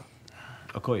 Yeah. Yeah.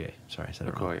 Okoye. Sorry, I said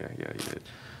it Oh wrong. yeah, you did.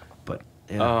 But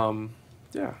yeah.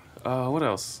 Yeah. What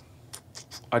else?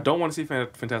 I don't want to see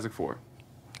Fantastic Four.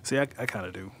 See, I kind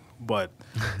of do, but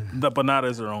but not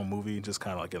as their own movie. Just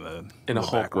kind of like in a the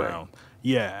Hulk way. background.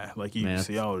 Yeah, like you Man,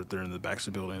 see, oh, they're in the Baxter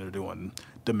Building. They're doing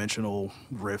dimensional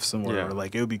riffs and whatever. Yeah.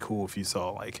 Like it would be cool if you saw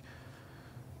like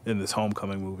in this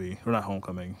Homecoming movie, or not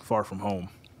Homecoming, Far From Home.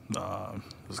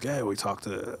 This guy we talked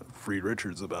to Reed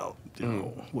Richards about, you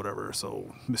know, whatever.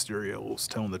 So Mysterio's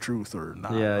telling the truth or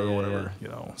not, Yeah, or yeah, whatever. You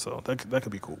know, so that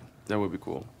could be cool. That would be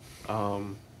cool.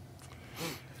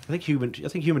 I think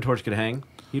Human Torch could hang.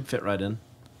 He'd fit right in.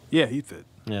 Yeah, he'd fit.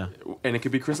 Yeah. And it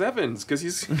could be Chris Evans because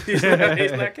he's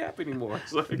not Cap anymore,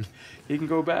 so he can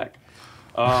go back.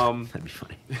 That'd be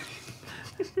funny.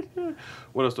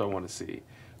 What else do I want to see?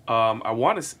 I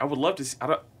would love to see.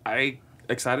 I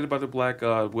excited about the Black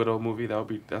Widow movie.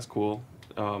 That's cool.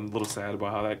 A little sad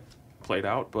about how that played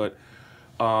out, but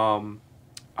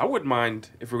I wouldn't mind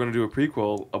if we're gonna do a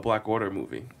prequel, a Black Order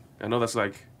movie. I know that's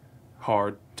like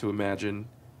hard to imagine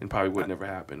and probably would never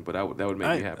happen, but that would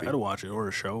make me happy. I'd watch it, or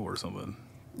a show or something.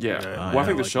 Yeah. Yeah, Well, I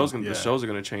think like the shows are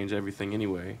gonna change everything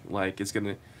anyway. Like it's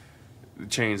gonna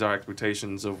change our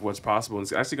expectations of what's possible. And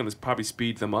it's actually gonna probably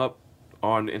speed them up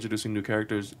on introducing new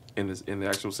characters in the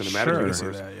actual cinematic Sure. universe. See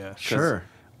that, yeah. 'Cause Sure.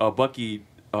 A Bucky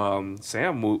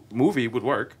Sam movie would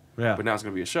work. Yeah. But now it's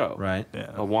gonna be a show. Right. Yeah.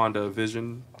 A Wanda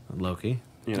Vision, Loki.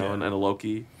 and a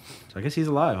Loki. So I guess he's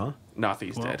alive, huh? No, I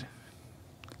think he's Well, dead.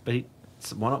 But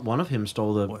one of him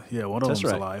stole the. Yeah, one of them's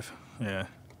Tesseract. alive. Yeah.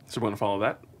 So we're gonna follow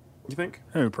that. You think?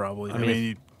 I mean, probably. I mean, mean,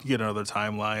 you get another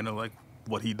timeline of like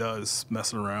what he does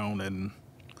messing around and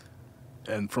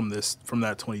from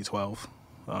that 2012,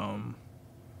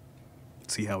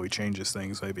 see how he changes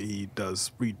things. Maybe he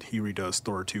redoes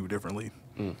Thor 2 differently,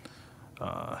 and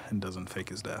doesn't fake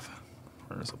his death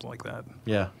or something like that.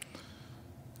 Yeah.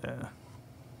 Yeah.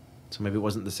 So maybe it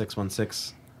wasn't the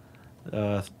 616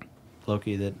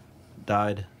 Loki that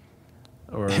died.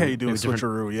 Or Yeah, you do a maybe different-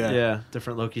 switcheroo. Yeah. Yeah,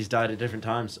 different Lokis died at different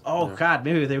times. Oh Yeah. God,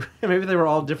 maybe they were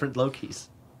all different Lokis.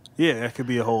 Yeah, that could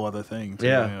be a whole other thing. Too,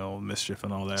 Yeah. You know, mischief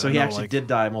and all that. So I he know, actually like, did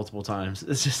die multiple times.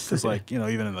 It's just It's like, you know,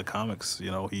 even in the comics, you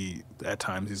know, at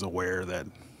times he's aware that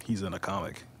he's in a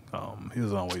comic. He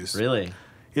doesn't always really.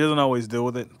 He doesn't always deal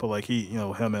with it, but like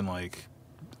him and like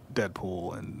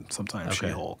Deadpool and sometimes Okay.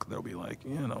 She-Hulk, they'll be like,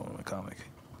 in a comic.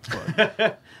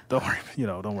 But don't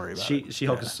worry about it. She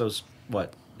Hulk Yeah. is so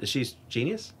what? Is she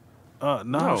genius? No,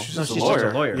 No, she's No, just she's a lawyer.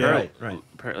 just a lawyer. Yeah. Right, right.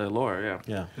 Apparently a lawyer, yeah.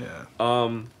 Yeah. Yeah.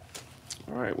 All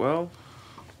right, well.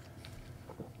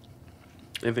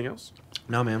 Anything else?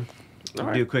 No, man. All Do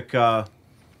a right. quick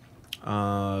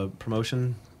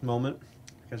promotion moment.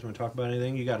 You guys want to talk about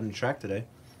anything? You got a new track today.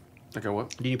 Okay, what?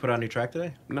 Did you put out a new track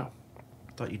today? No.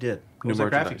 Thought you did. What New was that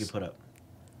graphic merchandise. you put up?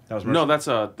 That was No,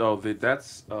 merchandise?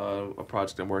 that's a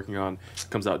project I'm working on.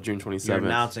 Comes out June 27th. You're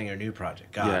announcing your new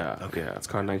project. Got Yeah, it. Okay. yeah. It's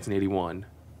called 1981.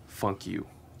 Funk You.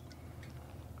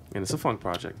 And it's a funk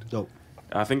project. Dope.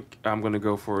 I think I'm gonna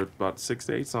go for about 6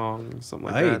 to 8 songs, something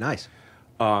like Hey, that. nice.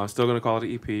 Still gonna call it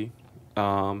an EP.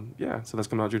 Yeah, so that's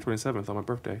coming out June 27th on my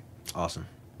birthday. Awesome.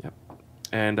 Yep.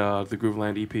 And the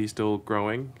Grooveland EP still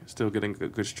growing, still getting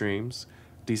good streams,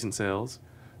 decent sales.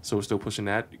 So we're still pushing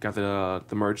that. Got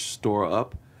the merch store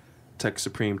up,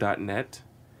 techsupreme.net,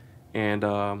 and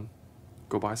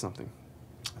go buy something.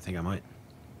 I think I might.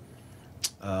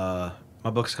 My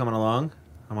book's coming along.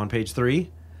 I'm on page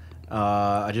 3.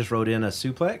 I just wrote in a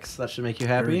suplex. That should make you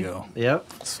happy. There you go. Yep.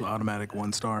 It's automatic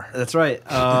 1-star. That's right.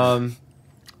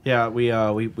 Yeah,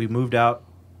 we moved out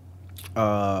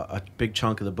a big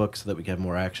chunk of the book so that we could have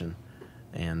more action.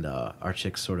 And our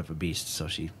chick's sort of a beast, so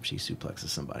she suplexes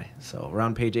somebody. So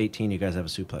around page 18, you guys have a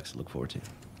suplex to look forward to.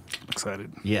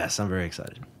 Excited. Yes, I'm very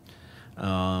excited.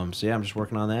 So yeah, I'm just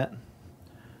working on that.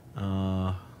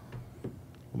 What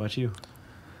about you?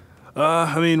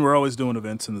 I mean, we're always doing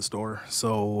events in the store.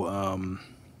 So,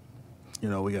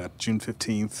 we got June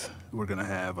 15th. We're going to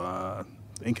have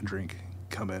Ink and Drink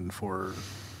come in for,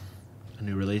 A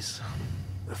new release?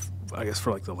 I guess,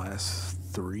 for like the last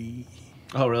 3.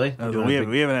 Oh, really?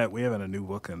 We haven't had a new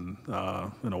book in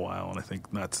a while, and I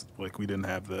think that's like we didn't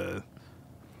have the.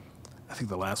 I think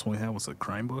the last one we had was a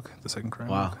crime book, the second crime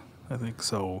Wow. book. I think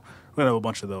so. We're gonna have a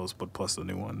bunch of those, but plus the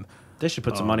new one, They should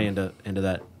put some money into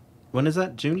that. When is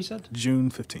that? June, you said? June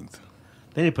 15th.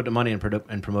 They need to put the money in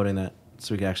promoting that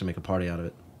so we can actually make a party out of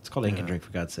it. It's called Ink and Yeah. Drink,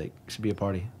 for God's sake. It should be a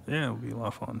party. Yeah, it'll be a lot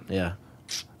of fun. Yeah.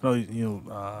 I know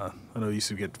you used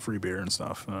to get free beer and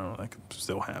stuff. I don't know, that could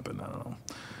still happen. I don't know.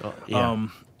 Well, yeah.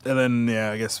 And then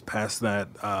I guess past that,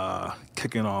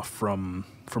 kicking off from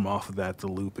off of that, the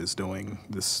Loop is doing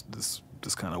this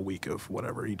kind of week of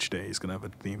whatever. Each day is gonna have a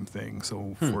theme thing.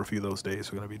 So for a few of those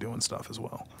days, we're gonna be doing stuff as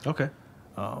well. Okay.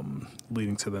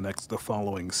 Leading to the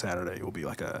following Saturday will be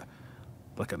like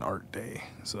an art day.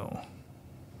 So.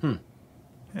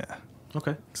 Yeah.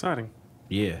 Okay. Exciting.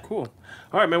 Yeah. Cool.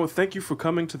 All right, man. Well, thank you for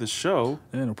coming to the show.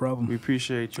 Yeah, no problem. We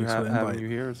appreciate you Thanks for the having invite. you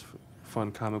here. It's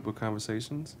fun comic book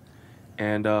conversations.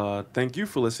 And thank you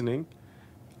for listening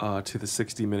to the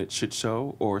 60-Minute Shit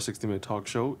Show or 60-Minute Talk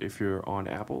Show if you're on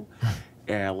Apple.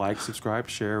 And like, subscribe,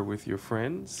 share with your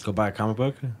friends. Go buy a comic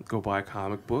book. Go buy a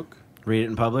comic book. Read it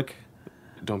in public.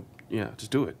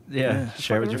 Just do it. Yeah.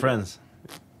 Share it with your fucking friends.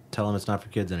 Tell them it's not for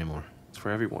kids anymore. It's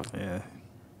for everyone. Yeah.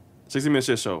 60-Minute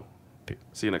Shit Show.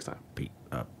 See you next time. Peace.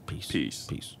 Peace.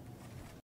 Peace.